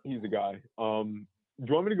 He's a guy. Do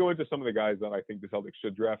you want me to go into some of the guys that I think the Celtics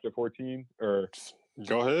should draft at 14? Or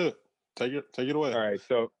go ahead, take it away. All right,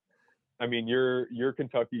 so. I mean, your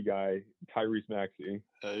Kentucky guy, Tyrese Maxey.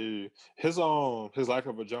 Hey, his lack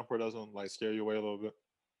of a jumper doesn't like scare you away a little bit.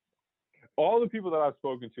 All the people that I've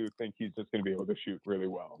spoken to think he's just going to be able to shoot really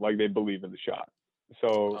well. Like they believe in the shot.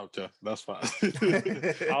 So okay, that's fine.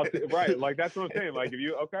 Right, like that's what I'm saying. Like if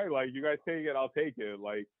you like you guys take it, I'll take it.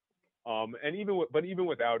 Like, and even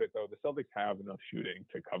without it though, the Celtics have enough shooting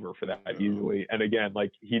to cover for that easily. And again,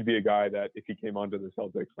 like he'd be a guy that if he came onto the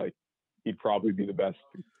Celtics, like. He'd probably be the best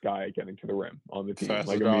guy getting to the rim on the team, fastest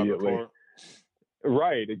like immediately.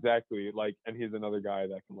 Right, exactly. Like, and he's another guy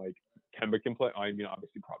that can Kemba can play. I mean,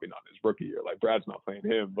 obviously, probably not in his rookie year. Like Brad's not playing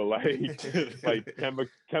him, but like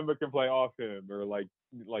Kemba can play off him, or like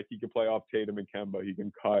he can play off Tatum and Kemba. He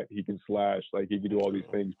can cut, he can slash, like he can do all these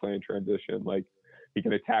things, play in transition. Like he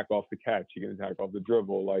can attack off the catch, he can attack off the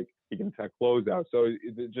dribble, like he can attack closeout. So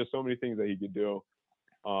it's just so many things that he could do.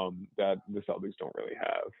 That the Celtics don't really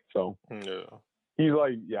have. So yeah, he's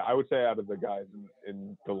I would say out of the guys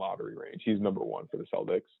in the lottery range, he's number one for the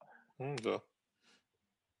Celtics. Okay.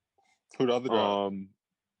 Who the other guys?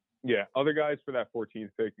 Yeah, other guys for that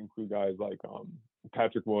 14th pick include guys like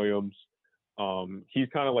Patrick Williams. He's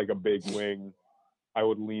kind of like a big wing. I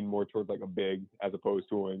would lean more towards like a big as opposed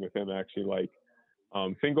to a wing with him. Actually,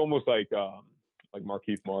 think almost like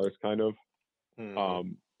Markieff Morris kind of.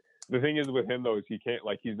 Mm-hmm. The thing is with him though is he can't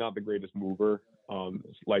he's not the greatest mover.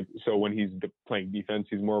 So when he's playing defense,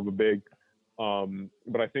 he's more of a big.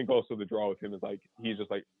 But I think also the draw with him is he's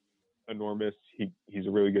just enormous. He's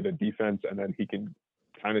really good at defense, and then he can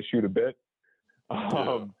kind of shoot a bit.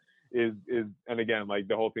 And again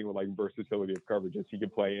the whole thing with versatility of coverage is he can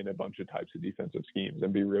play in a bunch of types of defensive schemes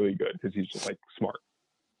and be really good because he's just smart.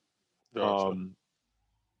 Gotcha.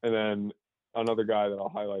 And then another guy that I'll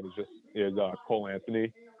highlight is Cole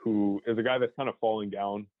Anthony, who is a guy that's kind of falling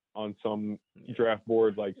down on some draft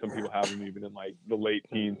boards. Like some people have him even in the late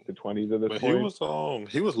teens to 20s at this point.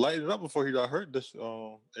 He was lighting up before he got hurt this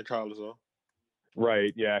in college though.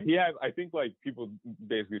 Right. Yeah. He had. I think people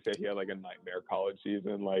basically say he had a nightmare college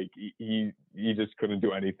season. He just couldn't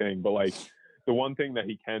do anything. But the one thing that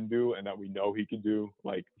he can do and that we know he can do,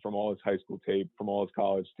 from all his high school tape, from all his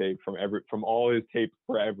college tape, from all his tape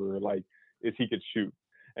forever, is he could shoot.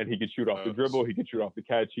 And he could shoot off the dribble, he could shoot off the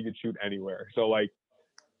catch, he could shoot anywhere. So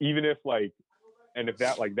even if and if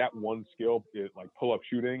that that one skill is pull up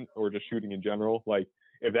shooting or just shooting in general,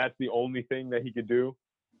 if that's the only thing that he could do,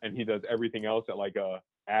 and he does everything else at a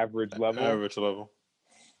average level,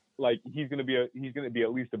 he's gonna be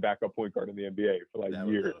at least a backup point guard in the NBA for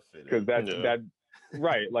years, because that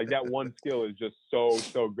right that one skill is just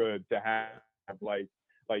so good to have.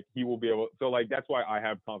 He will be able. So that's why I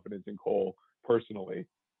have confidence in Cole personally.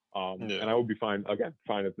 And I would be fine if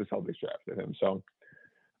the Celtics drafted him. So,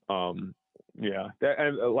 that's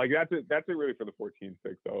it really for the 14th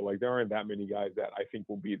pick though. There aren't that many guys that I think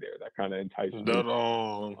will be there that kind of entice me.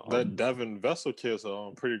 That Devin Vessel kid's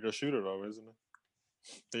a pretty good shooter though, isn't it?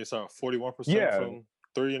 They saw 41% from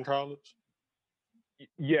three in college.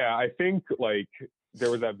 Yeah, I think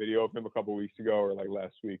there was that video of him a couple weeks ago or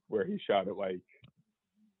last week where he shot it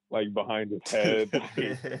behind his head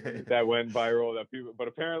that went viral but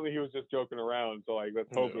apparently he was just joking around, so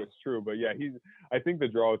let's hope it's true. But yeah, I think the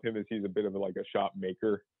draw with him is he's a bit of a shot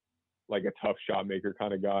maker, a tough shot maker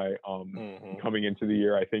kind of guy. Coming into the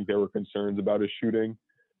year, I think there were concerns about his shooting,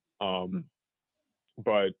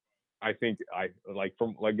 but I think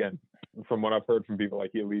from what I've heard from people,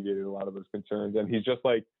 he alleviated a lot of those concerns, and he's just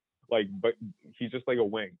but he's just a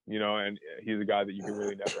wing, and he's a guy that you can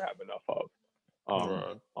really never have enough of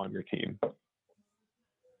on your team.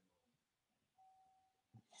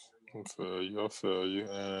 I feel you.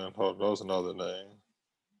 And hold on, that was another name.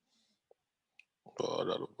 I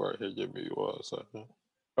got it right here. Give me 1 second.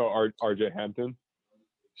 Oh, RJ Hampton?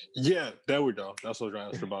 Yeah, there we go. That's what I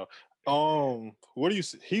was asking about. What do you?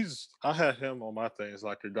 I had him on my things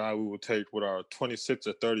like a guy we would take with our 26th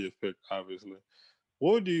or 30th pick, obviously.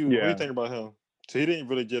 What do you think about him? So he didn't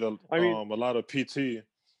really get a lot of PT.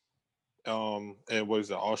 And what is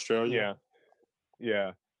it, Australia?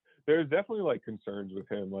 Yeah. There's definitely like concerns with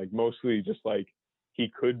him. Like mostly just like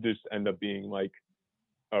he could just end up being like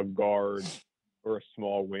a guard or a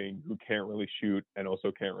small wing who can't really shoot and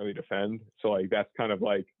also can't really defend. So like that's kind of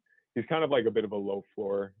like he's kind of like a bit of a low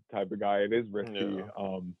floor type of guy. It is risky,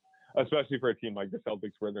 especially for a team like the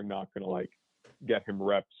Celtics where they're not gonna like get him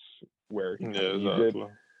reps where he needs it.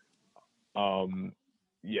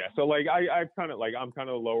 So like I'm kind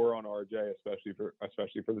of lower on RJ, especially for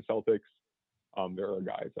the Celtics. There are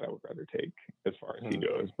guys that I would rather take as far as he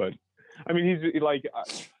goes, but I mean he's like.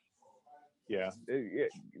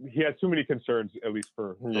 He has too many concerns, at least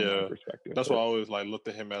from my perspective. That's why I always like looked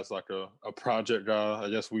at him as like a project guy. I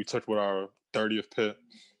guess we took with our 30th pick,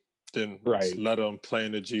 then let him play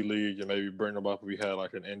in the G League and maybe bring him up if we had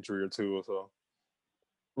like an injury or two or so.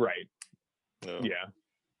 Right. Yeah.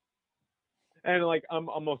 And like I'm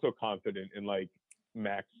also confident in like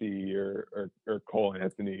Maxey or Cole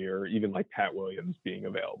Anthony or even like Pat Williams being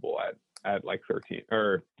available at like 13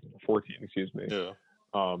 or 14, excuse me. Yeah.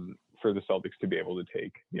 For the Celtics to be able to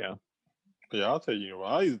take. Yeah, I'll take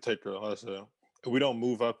I'll either take her. Let's say if we don't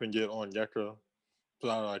move up and get Onyeka, but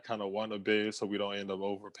I kind of want a bid so we don't end up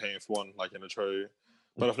overpaying for one like in a trade.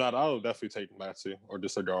 But if not, I'll definitely take Maxey or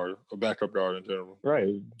just a guard, a backup guard in general.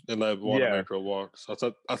 Right. And let Wanamaker walk.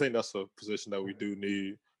 So I think that's a position that we do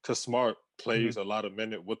need because Smart plays a lot of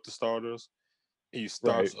minutes with the starters. He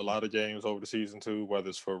starts a lot of games over the season too, whether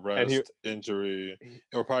it's for rest, injury,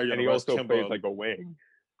 or probably and he also plays like a wing.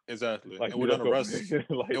 Exactly, like and we're gonna rest. And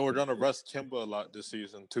we're gonna rest Kemba a lot this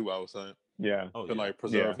season too. I was saying, to like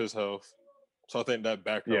preserve his health. So I think that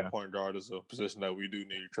backup point guard is a position that we do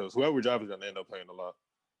need because whoever drives is gonna end up playing a lot.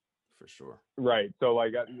 For sure. Right. So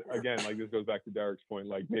like again, like this goes back to Derek's point.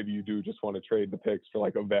 Like maybe you do just want to trade the picks for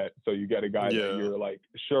like a vet, so you get a guy that you're like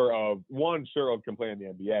sure of can play in the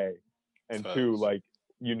NBA, and two, like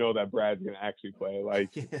you know that Brad's gonna actually play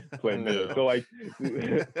minutes. So like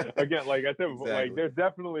again, like I said, like there's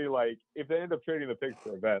definitely like if they end up trading the picks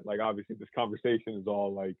for a vet, like obviously this conversation is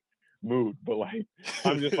all like moot, but like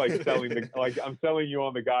I'm just like I'm selling you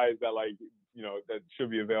on the guys that like that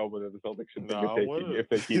should be available that the Celtics should think of taking if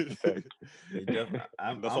they keep the pick.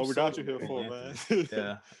 That's what we got you here for, man.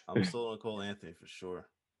 Yeah, I'm sold on Cole Anthony for sure.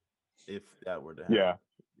 If that were to happen. Yeah.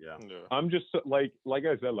 I'm just like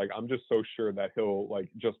I said, like I'm just so sure that he'll like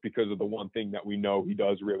just because of the one thing that we know he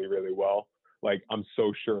does really, really well. Like I'm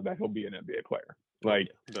so sure that he'll be an NBA player. Like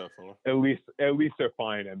definitely at least a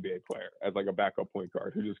fine NBA player as like a backup point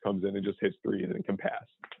guard who just comes in and just hits threes and can pass.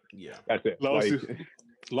 Yeah, that's it.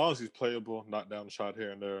 As long as he's playable, knock down the shot here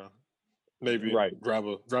and there. Maybe grab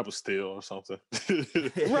a steal or something.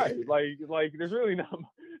 Right. Like there's really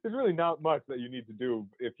not much that you need to do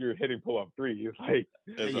if you're hitting pull-up threes. Like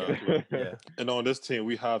exactly. And on this team,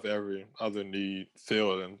 we have every other need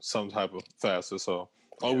filled in some type of facet. So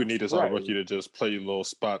all we need is our rookie to just play little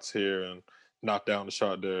spots here and knock down the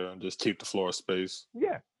shot there and just keep the floor space.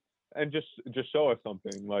 Yeah, and just show us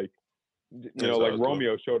something like. Like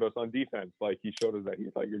Romeo showed us on defense. Like he showed us that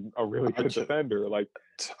he's like a really good defender. Like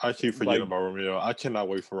I keep forgetting about Romeo. I cannot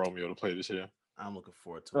wait for Romeo to play this year. I'm looking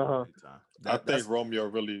forward to it big time. I think Romeo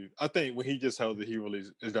I think when he gets healthy, he really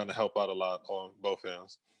is going to help out a lot on both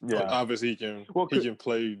ends. Yeah, obviously he can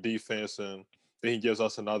play defense, and then he gives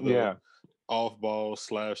us another off-ball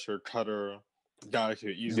slasher cutter guy who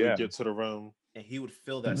could easily get to the rim, and he would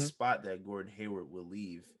fill that spot that Gordon Hayward will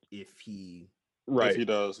leave if he. If he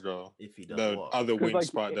does go. If he does the other wing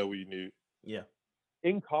spot that we need. Yeah.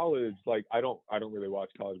 In college, like I don't really watch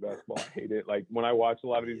college basketball. I hate it. Like when I watch a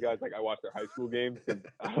lot of these guys, like I watch their high school games.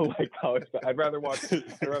 I don't like college. I'd rather watch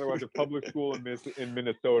a public school in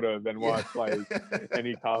Minnesota than watch like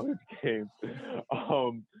any college game.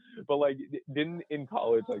 But like didn't in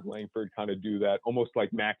college like Langford kind of do that almost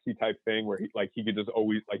like Maxey type thing where he could just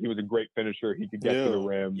always like he was a great finisher. He could get to the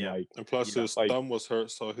rim. Yeah. Like and plus his thumb was hurt,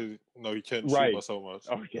 so he can't shoot so much.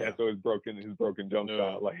 Oh yeah, so his broken jump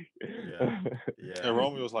shot like And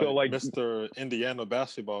Romeo was like Mr. Indiana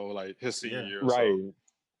basketball like his senior year. Right. So.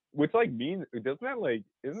 Which like isn't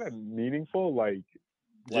that meaningful? Like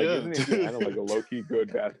isn't Indiana like a low key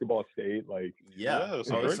good basketball state? Like it's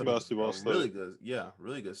a great basketball state. Really good. Yeah,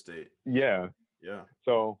 really good state. Yeah.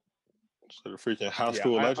 So the freaking high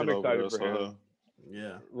school legend I'm excited over for there. him.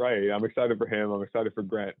 Yeah. Right. I'm excited for him. I'm excited for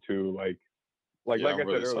Grant too. Like I said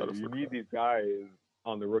earlier, you need these guys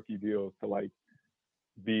on the rookie deals to like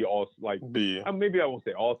be all like maybe I won't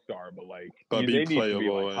say all star, but like but they need to be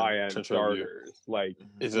playable like high end and starters, like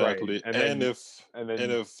exactly. right. And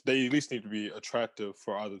if they at least need to be attractive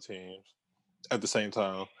for other teams at the same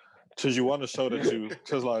time, because you want to show that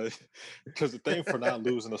because the thing for not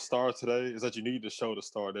losing a star today is that you need to show the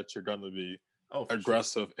star that you're going to be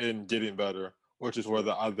aggressive in getting better, which is where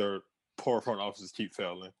the other poor front offices keep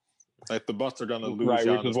failing. Like the Bucks are gonna lose, right?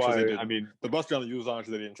 Giannis, Which is why the Bucks are gonna use Giannis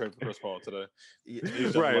because they didn't trade for Chris Paul today,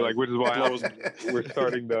 right? Like which is why we're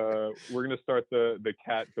gonna start the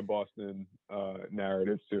cat to Boston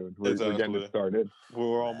narrative soon. We're getting it started.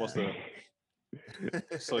 We're almost there.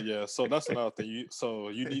 So that's another thing.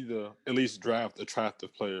 You need to at least draft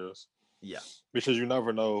attractive players. Yeah, because you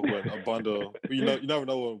never know when a bundle, you never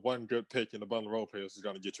know when one good pick in a bundle of role players is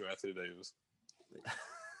gonna get you Anthony Davis.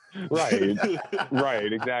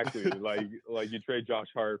 right, exactly. Like you trade Josh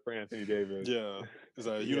Hart for Anthony Davis. Yeah,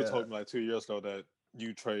 you'd have told me like 2 years ago that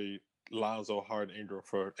you trade Lonzo, Hart, and Ingram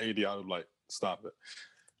for AD. I'd have like stop it,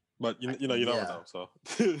 but you never know. So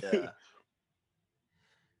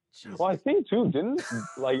well, I think too,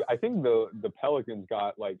 I think the Pelicans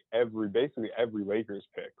got like basically every Lakers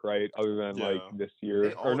pick, right? Other than like this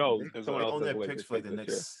year, someone else has picks for like the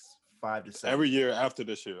next 5 to 7 every year after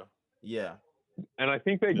this year. Yeah. And I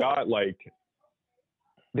think they got like,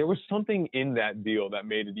 there was something in that deal that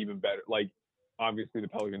made it even better. Like, obviously the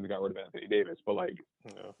Pelicans got rid of Anthony Davis, but like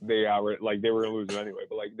they were gonna lose him anyway.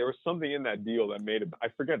 But like there was something in that deal that made it. I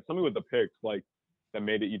forget something with the picks, like that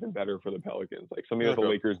made it even better for the Pelicans. Like something that the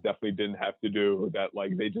Lakers definitely didn't have to do, that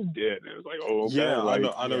like they just did. And it was like, oh, okay. Yeah, like,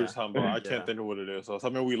 I know what you're talking about. I can't think of what it is. So I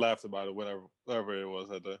mean, we laughed about it whatever it was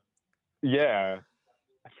that day. Yeah,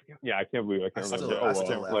 I forget. Yeah, I can't believe I can't remember.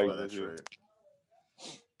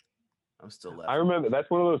 I'm still laughing. I remember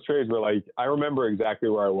that's one of those trades where like I remember exactly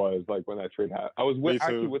where I was like when that trade happened. I was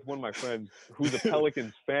actually with one of my friends who's a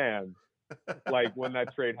Pelicans fan. Like when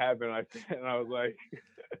that trade happened, and I was like,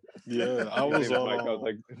 yeah, I was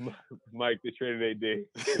like, Mike, they traded AD.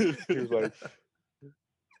 He was like,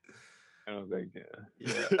 and I was like,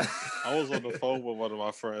 yeah. I was on the phone with one of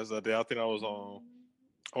my friends that day. I think I was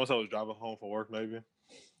driving home from work maybe.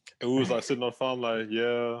 And we was like sitting on the phone, like,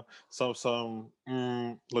 yeah,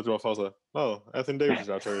 looked at my phone, I was like, oh, Anthony Davis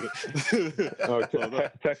got traded.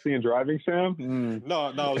 Texting and driving, Sam?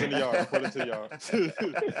 No, I was in the yard. I put it to the yard.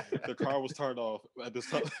 The car was turned off at this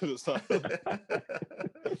time.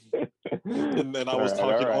 And then I was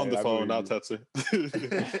talking on the phone, not texting.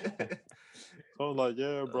 So I was like,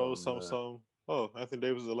 yeah, bro, oh, Anthony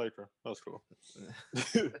Davis is a Laker. That's cool.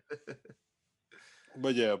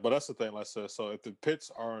 But that's the thing, like I said. So if the picks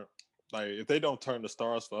aren't, like, if they don't turn the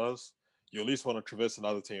stars for us, you at least want to convince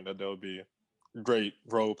another team that they'll be great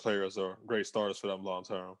role players or great stars for them long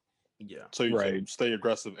term. Yeah. So you can stay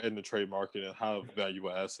aggressive in the trade market and have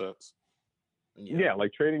valuable assets. Yeah,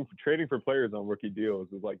 like trading for players on rookie deals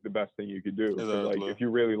is like the best thing you could do. Exactly. Like if you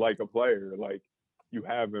really like a player, like you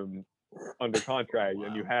have him under contract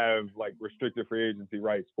and you have like restricted free agency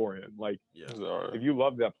rights for him. Like if you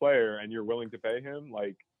love that player and you're willing to pay him,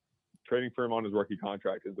 like trading for him on his rookie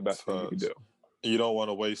contract is the best thing you can do. You don't want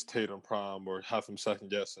to waste Tatum prime or have him second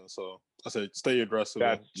guessing. So I say stay aggressive.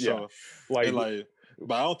 But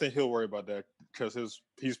I don't think he'll worry about that because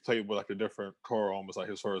he's played with like a different core almost like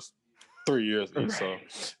his first 3 years each. So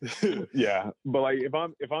yeah, but like if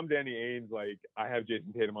I'm Danny Ainge, like I have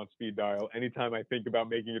Jason Tatum on speed dial. Anytime I think about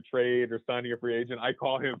making a trade or signing a free agent, I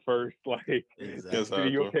call him first. Like, are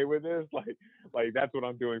you okay with this? Like that's what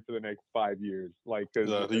I'm doing for the next 5 years. Like,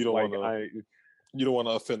 because you don't want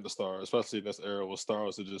to offend the stars, especially in this era where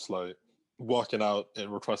stars are just like walking out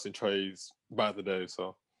and requesting trades by the day.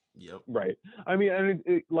 So. Yep. Right. I mean, and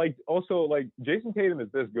it like also like Jason Tatum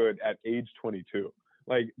is this good at age 22.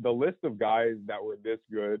 Like the list of guys that were this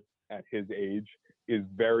good at his age is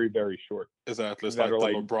very, very short. Exactly. It's like the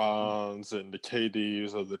LeBrons and the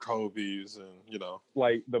KDs or the Kobe's and,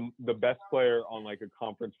 like the best player on like a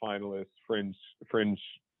conference finalist fringe,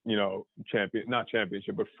 not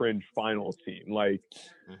championship, but fringe finals team. Like,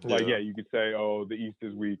 you could say, oh, the East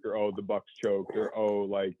is weak, or oh, the Bucks choked, or oh,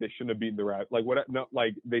 like they shouldn't have beaten the Raptors. Like what? No,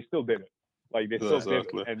 like they still did it. Like they still did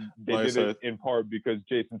it, and they did it in part because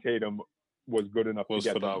Jason Tatum was good enough to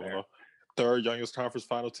get them there. Third youngest conference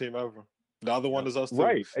final team ever. The other one is us too.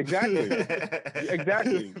 Right, exactly.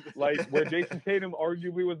 Exactly. Like where Jason Tatum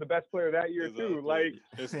arguably was the best player that year too. Like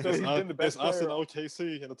it's us and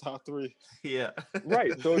OKC in the top 3. Yeah.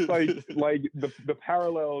 Right. So it's like the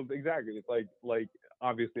parallels exactly. It's like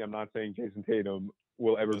obviously I'm not saying Jason Tatum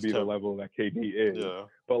will ever be the level that KD is. Yeah.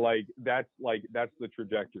 But that's the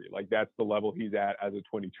trajectory. Like that's the level he's at as a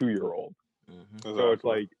 22-year-old. Exactly. So it's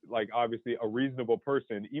like obviously a reasonable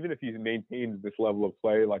person, even if he maintains this level of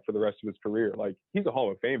play like for the rest of his career, like he's a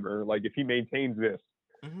Hall of Famer. Like if he maintains this,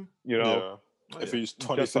 you know, if he's just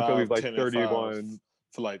until 25, he's like 10 and 31 5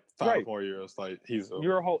 for like 5 more years, like he's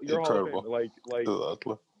you're a Hall of incredible. Famer. Like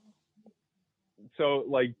Exactly. so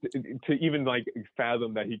like to even like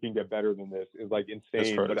fathom that he can get better than this is like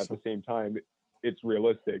insane, but at the same time it's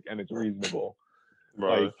realistic and it's reasonable.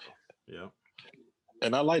 Right. Like, yeah.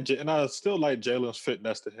 And I still like Jalen's fit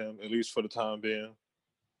next to him, at least for the time being.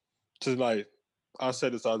 Just like I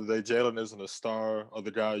said this the other day, Jalen isn't a star or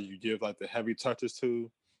the guy you give like the heavy touches to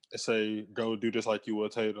and say, go do this like you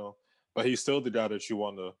would Tatum. But he's still the guy that you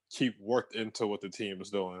want to keep worked into what the team is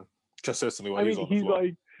doing consistently when he's on the floor.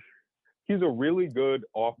 He's a really good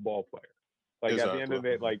off-ball player. Like at the end of the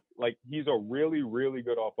day, like he's a really, really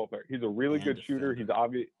good off-ball player. He's a really good shooter. He's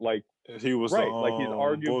obvious. Like he was like he's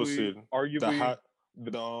arguably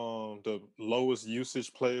the lowest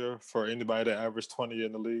usage player for anybody that averaged 20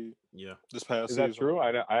 in the league. Yeah, this past season. Is that true? I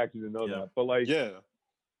actually didn't know that. But like,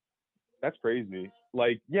 that's crazy.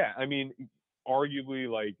 Like, yeah, I mean, arguably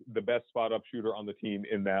like the best spot-up shooter on the team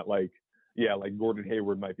in that like. Yeah, like Gordon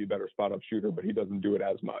Hayward might be a better spot-up shooter, but he doesn't do it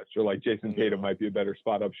as much. Or like Jason Tatum might be a better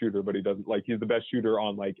spot-up shooter, but he doesn't. Like he's the best shooter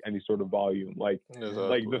on like any sort of volume. Like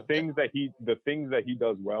like the things that he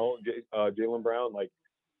does well, Jaylen Brown, like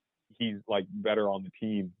he's like better on the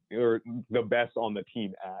team or the best on the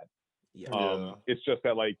team at. It's just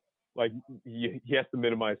that like he has to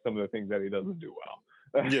minimize some of the things that he doesn't do well.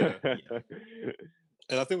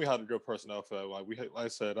 And I think we had a good personnel for that. Like I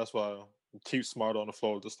said, that's why keep Smart on the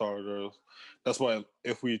floor with the starters. That's why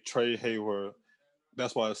if we trade Hayward,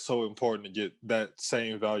 that's why it's so important to get that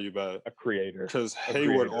same value back. A creator. Because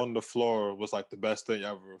Hayward on the floor was like the best thing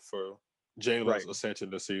ever for Jalen's ascension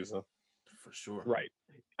this season. For sure. Right.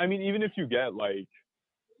 I mean, even if you get like,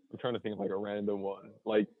 I'm trying to think of like a random one,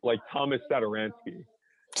 like Thomas Satoransky.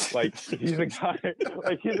 Like he's a guy that can,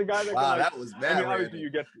 like, that was bad. I mean, obviously you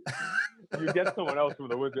get someone else from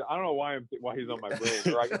the Wizards. I don't know why he's on my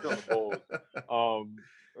brain, or I guess on the Bulls.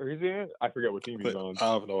 Or is he in? I forget what team he's on.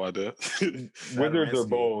 I have no idea. Wizards or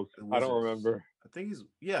Bulls? I don't remember. I think he's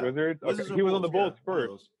Wizards. Okay. He was on the Bulls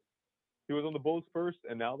first. He was on the Bulls first,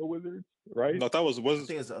 and now the Wizards, right? No, that was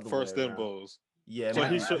Wizards first, then Bulls. Yeah, so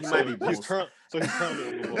he's currently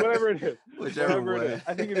whatever it is. Whichever it is.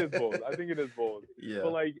 I think it is Bulls. Yeah.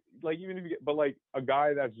 But like even if you get, but like a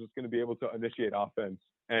guy that's just going to be able to initiate offense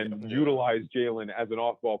and utilize Jalen as an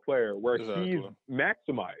off-ball player where he's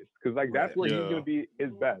maximized, because like that's where he's going to be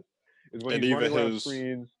his best is when he's running around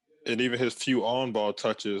screens. And even his few on-ball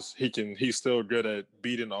touches, he's still good at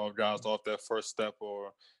beating all guys off that first step,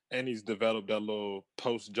 and he's developed that little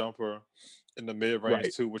post jumper in the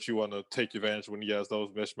mid-range too, which you want to take advantage when he has those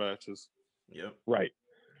mismatches. Yep. Right.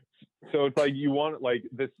 So it's like you want like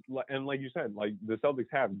this, and like you said, like the Celtics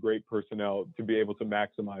have great personnel to be able to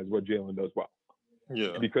maximize what Jalen does well.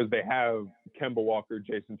 Yeah. Because they have Kemba Walker,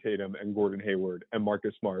 Jason Tatum, and Gordon Hayward, and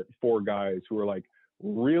Marcus Smart, 4 guys who are like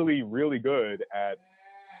really, really good at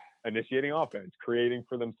initiating offense, creating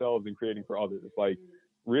for themselves and creating for others. Like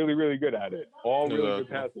really, really good at it. All really good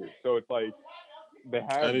passers. So it's like they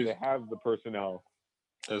have the personnel.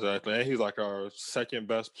 Exactly. And he's like our second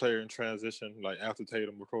best player in transition, like after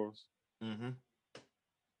Tatum, of course. Mm-hmm.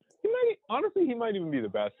 He might even be the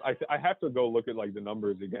best. I have to go look at like the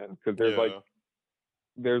numbers again, because there's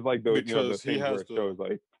like those, the things where it shows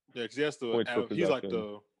like because he has he's like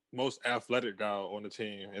the most athletic guy on the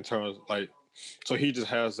team in terms of, like, so he just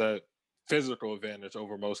has that physical advantage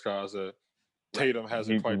over most guys that Tatum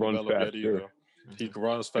hasn't quite developed yet either. He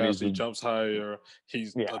runs fast. He jumps higher.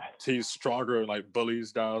 He's stronger and like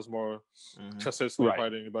bullies guys more consistently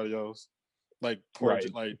fighting anybody else. Like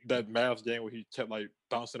like that Mavs game where he kept like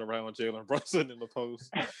bouncing around Jalen Brunson in the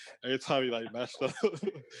post every time he like matched up.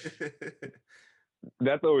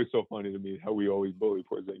 That's always so funny to me how we always bully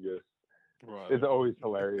Porzingis. Right. It's always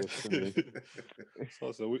hilarious to me.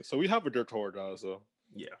 so we have a good core, guys. So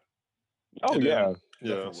yeah. Oh and yeah.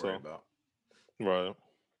 So right.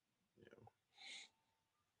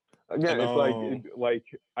 Again, it's like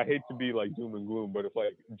I hate to be like doom and gloom, but it's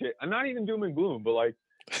like I'm not even doom and gloom, but like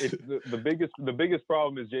it's the biggest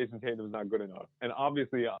problem is Jason Tatum is not good enough. And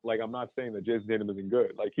obviously, like I'm not saying that Jason Tatum isn't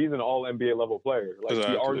good. Like he's an All NBA level player. Like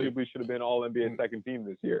he arguably should have been All NBA second team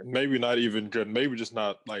this year. Maybe not even good. Maybe just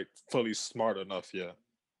not like fully smart enough yet.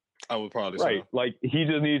 I would probably say. Right. Like he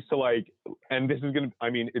just needs to like, and this is gonna. I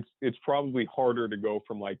mean, it's probably harder to go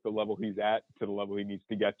from like the level he's at to the level he needs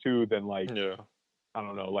to get to than like. Yeah. I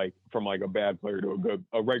don't know, like from like a bad player to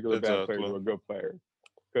a regular bad player to a good player.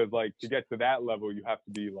 Because like to get to that level, you have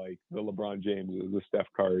to be like the LeBron Jameses, the Steph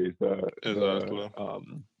Currys,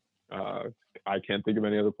 I can't think of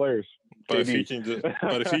any other players. But if he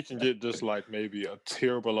KD. can get just like maybe a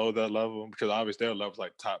tier below that level, because obviously their level's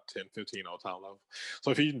like top 10, 15 all time level.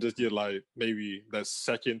 So if he can just get like maybe that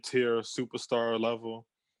second tier superstar level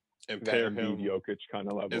and pair him Jokic kind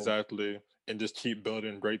of level. Exactly. And just keep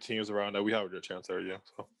building great teams around that, we have a good chance there, yeah.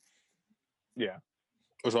 So yeah.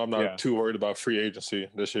 So I'm not too worried about free agency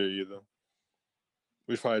this year either.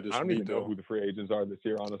 We probably just I don't even know who the free agents are this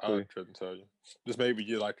year, honestly. I couldn't tell you. Just maybe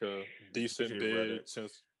get like a decent bid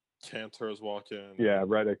since Cantor's walking. Yeah,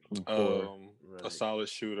 Redick from a solid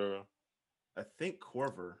shooter. I think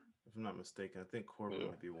Korver, if I'm not mistaken. I think Korver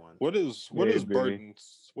might be one. What is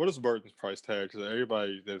Burton's price tag? Because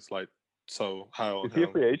everybody that's like so high on him. Is he a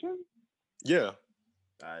free agent? Yeah.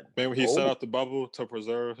 Maybe he set out the bubble to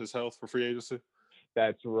preserve his health for free agency.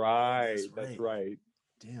 That's right. That's right.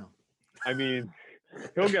 Damn. I mean,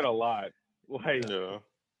 he'll get a lot. Like, or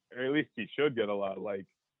at least he should get a lot. Like,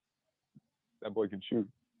 that boy can shoot.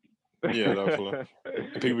 Yeah, definitely.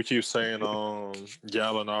 And people keep saying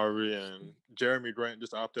Gallinari and Jeremy Grant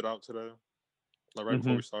just opted out today. Like right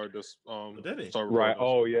before we started this. Did he? Right.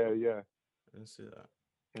 Oh, yeah. I didn't see that.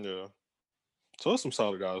 Yeah. So there's some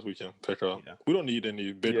solid guys we can pick up. Yeah. We don't need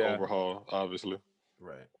any big overhaul, obviously.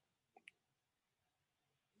 Right.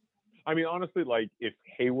 I mean, honestly, like, if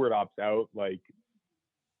Hayward opts out, like,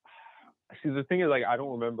 see, the thing is, like, I don't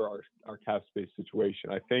remember our cap space situation.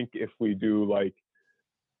 I think if we do, like,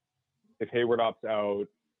 if Hayward opts out,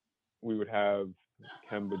 we would have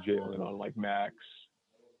Kemba, Jalen on, like, max.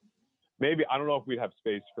 Maybe, I don't know if we'd have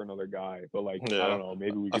space for another guy, but, like, I don't know.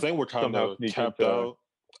 Maybe we could I think we're kind of capped out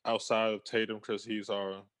outside of Tatum because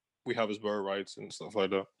we have his bird rights and stuff like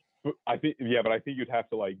that. But I think you'd have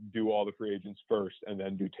to like do all the free agents first and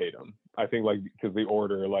then do Tatum. I think like because the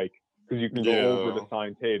order, like because you can go over to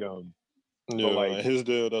sign Tatum. Yeah, but, like, his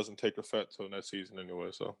deal doesn't take effect till next season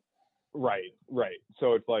anyway. So. Right.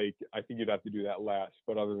 So it's like I think you'd have to do that last.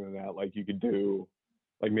 But other than that, like you could do,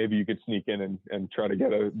 like maybe you could sneak in and try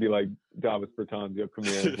to be like Davis Bertans, come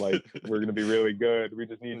in, like we're gonna be really good. We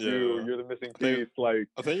just need you. You're the missing piece. Like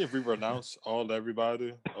I think if we renounce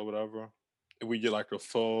everybody or whatever. If we get like a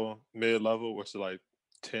full mid level, which is like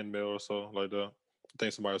 10 mil or so, like that. I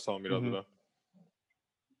think somebody was telling me the other day.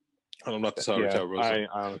 I'm not the salary cap, bro. I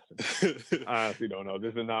honestly don't know.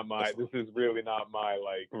 This is really not my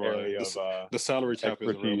like area of the salary cap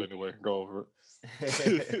isn't real anyway. Go over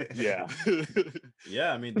it.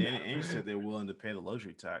 Yeah, I mean Danny Ainge said they're willing to pay the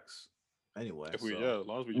luxury tax anyway. As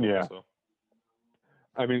long as we do so.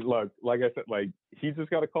 I mean, look, like I said, like he's just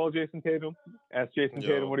got to call Jason Tatum, ask Jason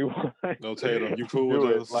Tatum what he wants. No, Tatum, you cool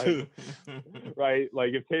with this? Like, right?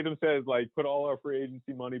 Like if Tatum says like put all our free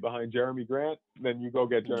agency money behind Jeremy Grant, then you go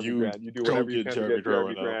get Jeremy Grant. You do whatever you can to get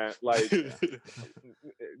Jeremy Grant. Like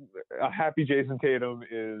a happy Jason Tatum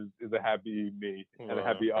is a happy me and a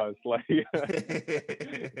happy us. Like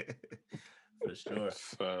for sure.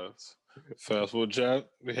 Fast. Well, Jack,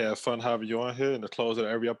 we have fun having you on here. In the close of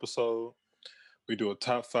every episode, we do a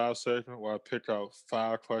top 5 segment where I pick out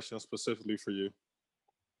 5 questions specifically for you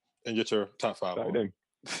and get your top 5 on.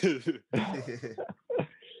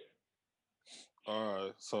 All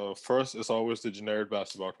right. So first, it's always the generic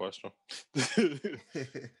basketball question.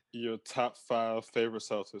 Your top 5 favorite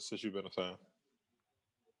Celtics since you've been a fan.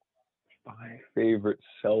 5 favorite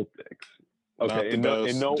Celtics. Okay, in no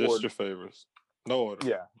just order. Your favorites. No order.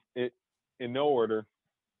 Yeah, in no order.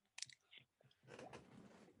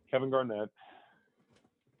 Kevin Garnett.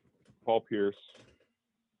 Paul Pierce.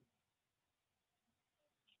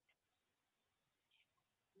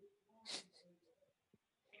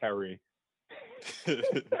 Kyrie.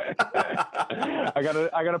 I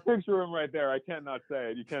got a picture of him right there. I cannot say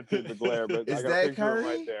it. You can't see the glare, but I got a picture of him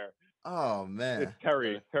right there. Oh man, it's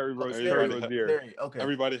Terry Rozier. Okay.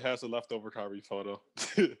 Everybody has a leftover Kyrie photo.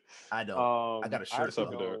 I don't. I got a shirt.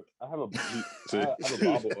 I have a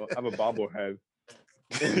bobblehead.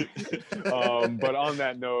 But on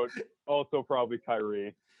that note, also probably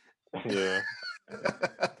Kyrie. Yeah.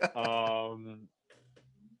 And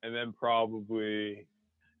then probably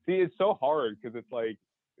it's so hard because it's like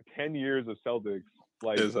 10 years of Celtics,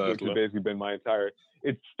 like which has basically been my entire.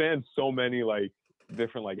 It spans so many like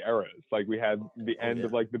different like eras. Like we had the end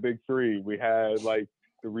of like the big 3. We had like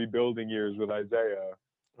the rebuilding years with Isaiah,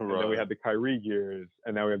 and then we had the Kyrie years,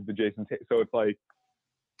 and now we have the Jason. So it's like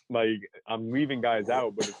I'm leaving guys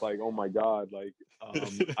out, but it's like, oh my God, like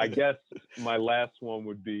I guess my last one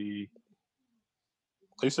would be.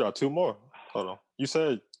 You still got 2 more. Hold on. You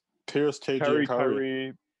said Pierce, KG, and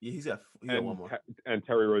Kyrie. Yeah, he's got one more. And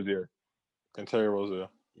Terry Rozier. And Terry Rozier.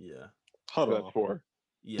 Yeah. Hold So on. that's 4.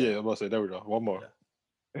 Yeah, I'm about to say, there we go. One more.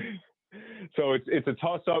 Yeah. So it's a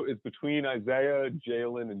toss up. It's between Isaiah,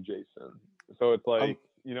 Jalen, and Jason. So it's like,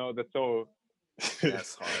 that's so.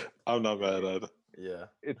 That's hard. I'm not mad at it. Yeah.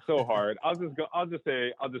 It's so hard. I'll just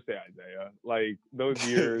say Isaiah. Like those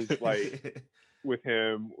years, like with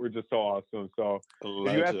him, were just so awesome. So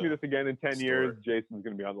if you ask me this again in 10 years, Jason's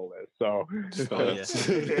gonna be on the list. So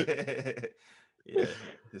yeah,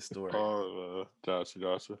 historic. Oh,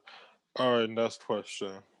 gotcha. All right, next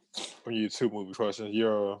question. For you, 2 movie questions.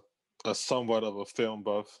 You're a somewhat of a film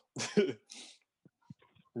buff.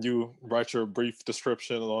 You write your brief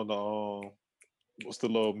description on the what's the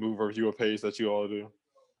little movie reviewer page that you all do?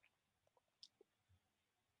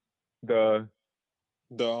 The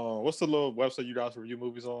what's the little website you guys review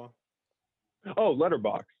movies on? Oh,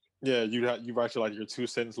 Letterboxd. Yeah, you write your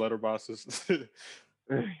 2-sentence letterboxes.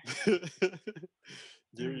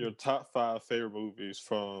 Give your top 5 favorite movies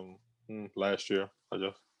from last year, I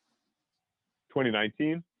guess.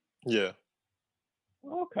 2019. Yeah.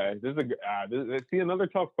 Okay, this is see another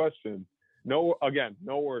tough question. No order.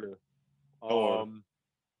 No order.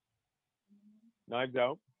 Knives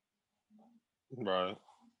Out. Right.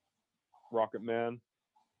 Rocket Man.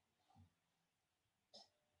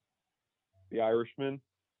 The Irishman.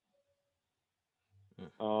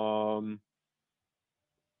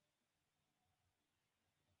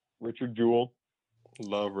 Richard Jewell.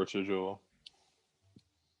 Love Richard Jewell.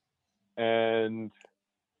 And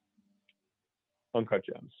Uncut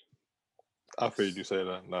Gems. I figured you say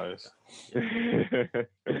that. Nice.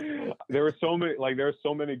 There were so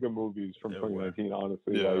many good movies from 2019.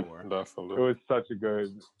 Honestly, yeah, definitely. It was such a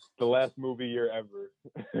the last movie year ever.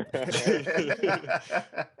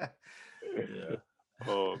 Yeah.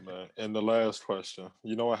 Oh man! And the last question.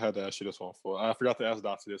 I had to ask you this one for. I forgot to ask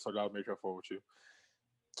Dr. this, so I gotta make up for with you.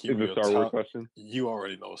 Is it a Star Wars question? You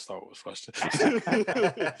already know a Star Wars question. You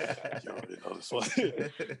already know this one.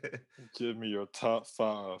 Give me your top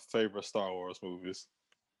 5 favorite Star Wars movies.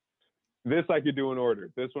 This I could do in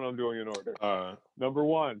order. This one I'm doing in order. All right. Number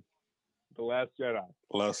 1, The Last Jedi.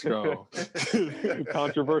 Let's go.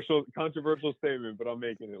 Controversial statement, but I'm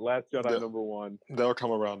making it. Last Jedi, number 1. They'll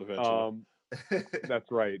come around eventually. That's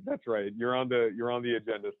right. You're on the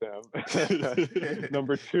agenda, Sam.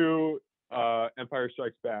 Number 2, Empire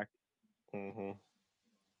Strikes Back. Mm-hmm.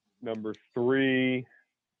 Number 3,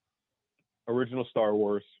 original Star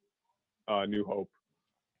Wars, New Hope.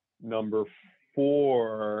 Number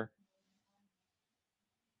 4,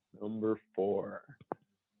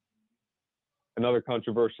 another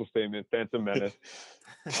controversial statement, Phantom Menace.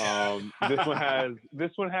 This one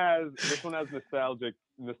has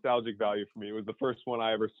nostalgic value for me. It was the first one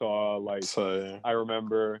I ever saw. I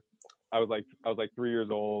remember I was like 3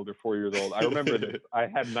 years old or 4 years old. I remember this. I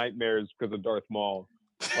had nightmares because of Darth Maul.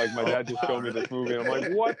 Like my dad just showed me this movie, and I'm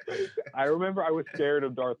like, what? I remember I was scared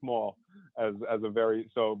of Darth Maul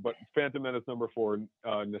but Phantom Menace number 4,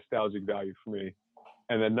 nostalgic value for me.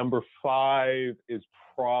 And then number 5 is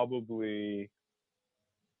probably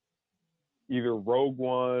either Rogue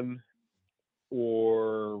One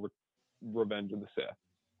or Revenge of the Sith.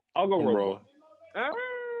 I'll go Rogue One.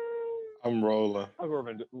 I'm rolling. I'll go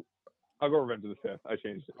Revenge of the Sith. I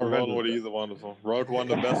changed it. I'm rolling with either one of them. Rogue One,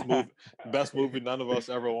 the best movie none of us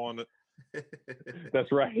ever wanted.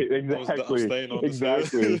 That's right. Exactly.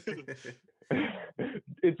 Exactly.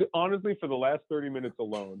 It's honestly for the last 30 minutes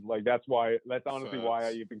alone. Like that's honestly why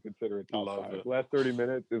I even consider it top 5. The last 30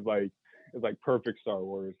 minutes is like perfect Star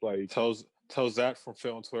Wars. Like tells Zach from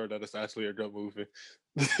Film Twitter that it's actually a good movie.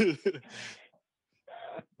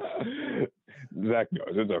 Zach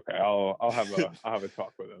knows it's okay. I'll have a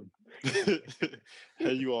talk with him.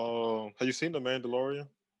 Have you seen The Mandalorian?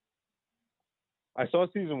 I saw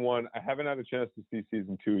season 1. I haven't had a chance to see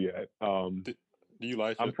season 2 yet. Do you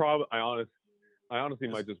like it? I honestly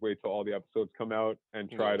might just wait till all the episodes come out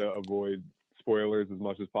and try to avoid spoilers as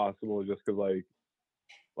much as possible, just because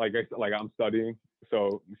like I'm studying,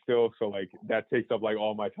 so that takes up like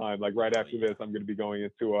all my time. Like right after this, I'm going to be going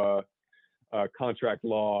into contract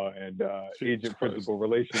law and agent principal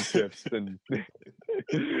relationships, and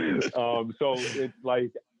so it's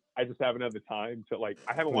like I just haven't had the time to I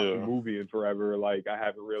haven't watched a movie in forever. Like I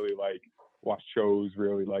haven't really watched shows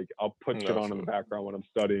really. Like I'll put shit on in the background when I'm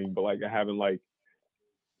studying, but I haven't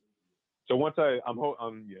So once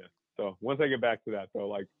once I get back to that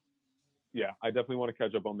though, I definitely want to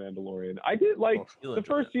catch up on Mandalorian. I did the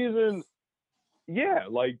first season. Yeah,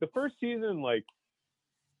 the first season,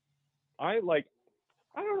 I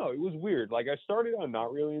don't know. It was weird. I started on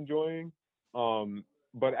not really enjoying,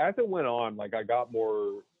 but as it went on, I got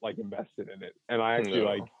more invested in it, and I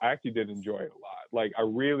actually did enjoy it a lot. like I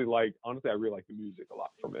really like the music a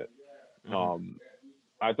lot from it.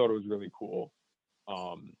 I thought it was really cool.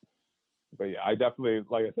 But yeah, I definitely,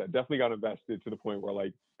 like I said, definitely got invested to the point where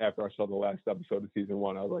like after I saw the last episode of season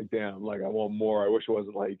 1, I was like, damn, like I want more. I wish it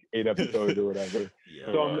wasn't like 8 episodes or whatever. Yeah,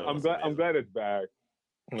 So I'm glad it's back.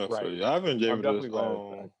 That's Right. right. I haven't gave I'm it definitely glad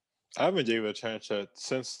it's back. I haven't gave it a chance yet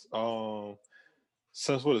since what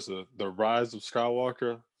is it? The Rise of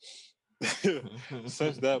Skywalker.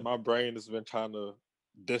 Since that, my brain has been kind of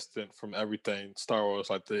distant from everything Star Wars,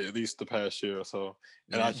 like at least the past year or so.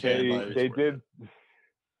 And I can't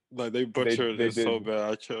they butchered it so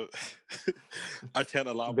bad. I can't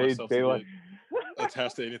allow myself to get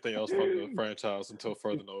attached to anything else from the franchise until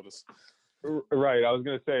further notice. Right. I was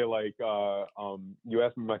gonna say like you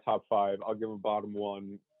asked me my top 5. I'll give a bottom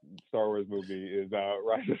 1 Star Wars movie is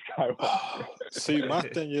Rise of Skywalker. See, my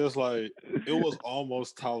thing is like it was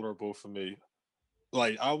almost tolerable for me.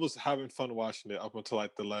 Like I was having fun watching it up until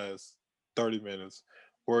like the last 30 minutes,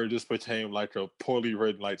 where it just became like a poorly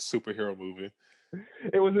written like superhero movie.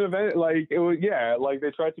 It was an event, like it was, yeah, like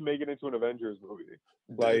they tried to make it into an Avengers movie,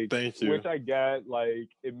 like thank you, which I get, like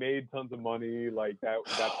it made tons of money, like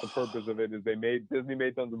that's the purpose of it, is Disney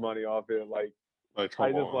made tons of money off it, like I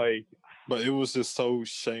just like, but it was just so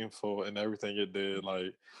shameful in everything it did,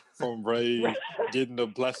 like from Rey getting the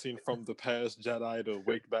blessing from the past Jedi to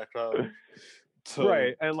wake back up, to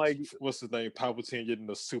right, and like what's his name, Palpatine getting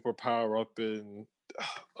the superpower up in.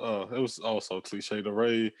 It was also cliche. The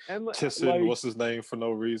Rey kissing like, what's his name for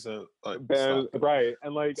no reason. Like, right,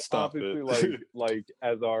 and like obviously, like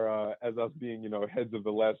as us being heads of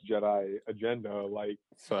the Last Jedi agenda, like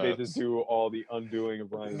they just do all the undoing of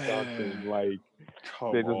Rian Johnson. Like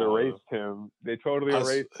they just erased him. They totally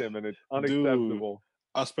erased him, and it's unacceptable. Dude,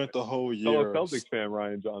 I spent the whole year. Fellow Celtics fan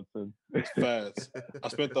Rian Johnson. Facts. I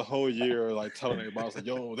spent the whole year like telling everybody, I was like,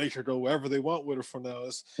 "Yo, they should go wherever they want with her from now."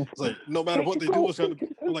 It's like no matter what they do, it's gonna be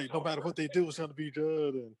like no matter what they do, it's gonna be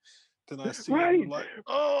good. And then I see it, like,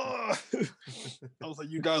 oh, I was like,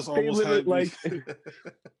 "You guys almost had me." Like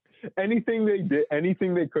anything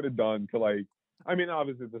they could have done to like. I mean,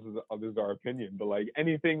 obviously this is our opinion, but like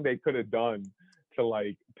anything they could have done to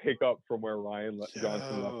like pick up from where Rian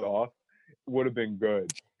Johnson left off would have been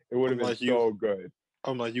good. It would have been so good.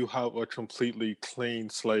 I'm like, you have a completely clean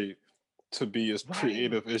slate to be as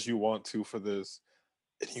creative as you want to for this,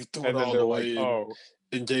 and you threw it all away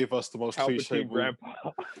and gave us the most cliche grandpa.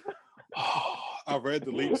 I read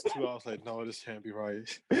the leaks too. I was like, no, this can't be right.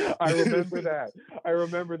 I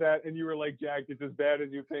remember that, and you were like, Jack, it's as bad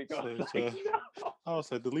as you think. I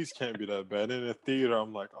was like, the leaks can't be that bad. And in the theater,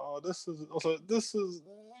 I'm like, oh, this is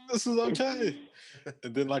okay.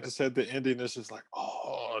 And then, like I said, the ending is just like,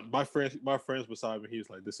 oh, my friends beside me, he's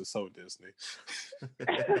like, this is so Disney.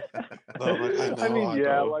 I mean,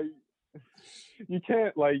 yeah, like you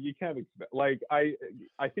can't expect, like I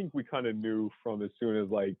think we kind of knew from as soon as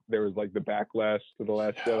like there was like the backlash to The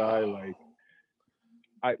Last Jedi,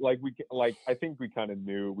 I think we kind of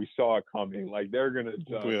knew, we saw it coming, like they're gonna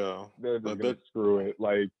screw it,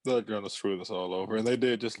 like they're gonna screw this all over, and they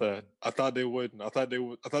did just that. I thought they wouldn't. I thought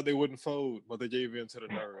they wouldn't fold, but they gave in to the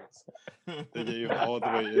nerds. They gave all the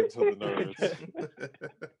way into the nerds.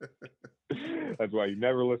 That's why you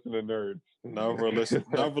never listen to nerds. Never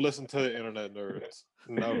listen to the internet nerds.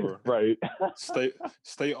 Never. Right.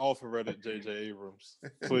 Stay off of Reddit, J.J. Abrams,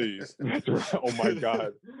 please. That's right. Oh my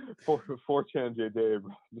God. 4chan J.J.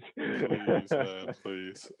 Abrams. Please, man,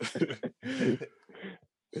 please.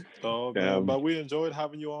 Oh man, but we enjoyed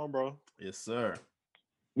having you on, bro. Yes, sir.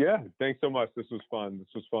 Yeah, thanks so much. This was fun.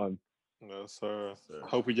 Yes, sir.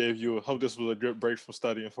 Hope this was a good break from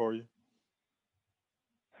studying for you.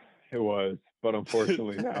 It was, but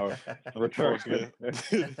unfortunately now returning.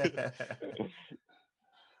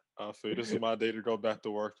 I feel this is my day to go back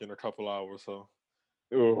to work in a couple hours. So,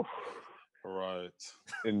 ooh, right.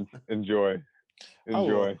 Enjoy.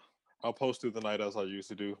 I'll post through the night as I used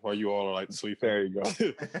to do while you all are like sleeping. There you go.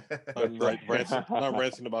 I'm like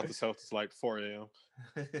ranting about the Celtics like 4 a.m.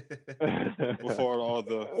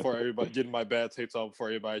 before everybody getting my bad takes off before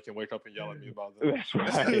everybody can wake up and yell at me about them. That's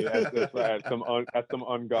right. That's right. At some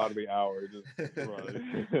ungodly hour.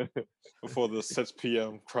 Right. Before the 6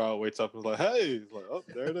 p.m. crowd wakes up and is like, hey, it's like, oh,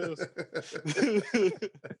 there it is.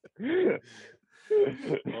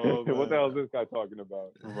 Oh, what the hell is this guy talking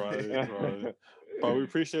about? Right. But we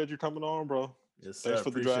appreciate you coming on, bro. Yes, sir. Thanks for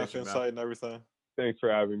the draft insight and everything. Thanks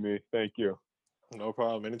for having me. Thank you. No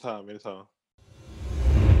problem. Anytime.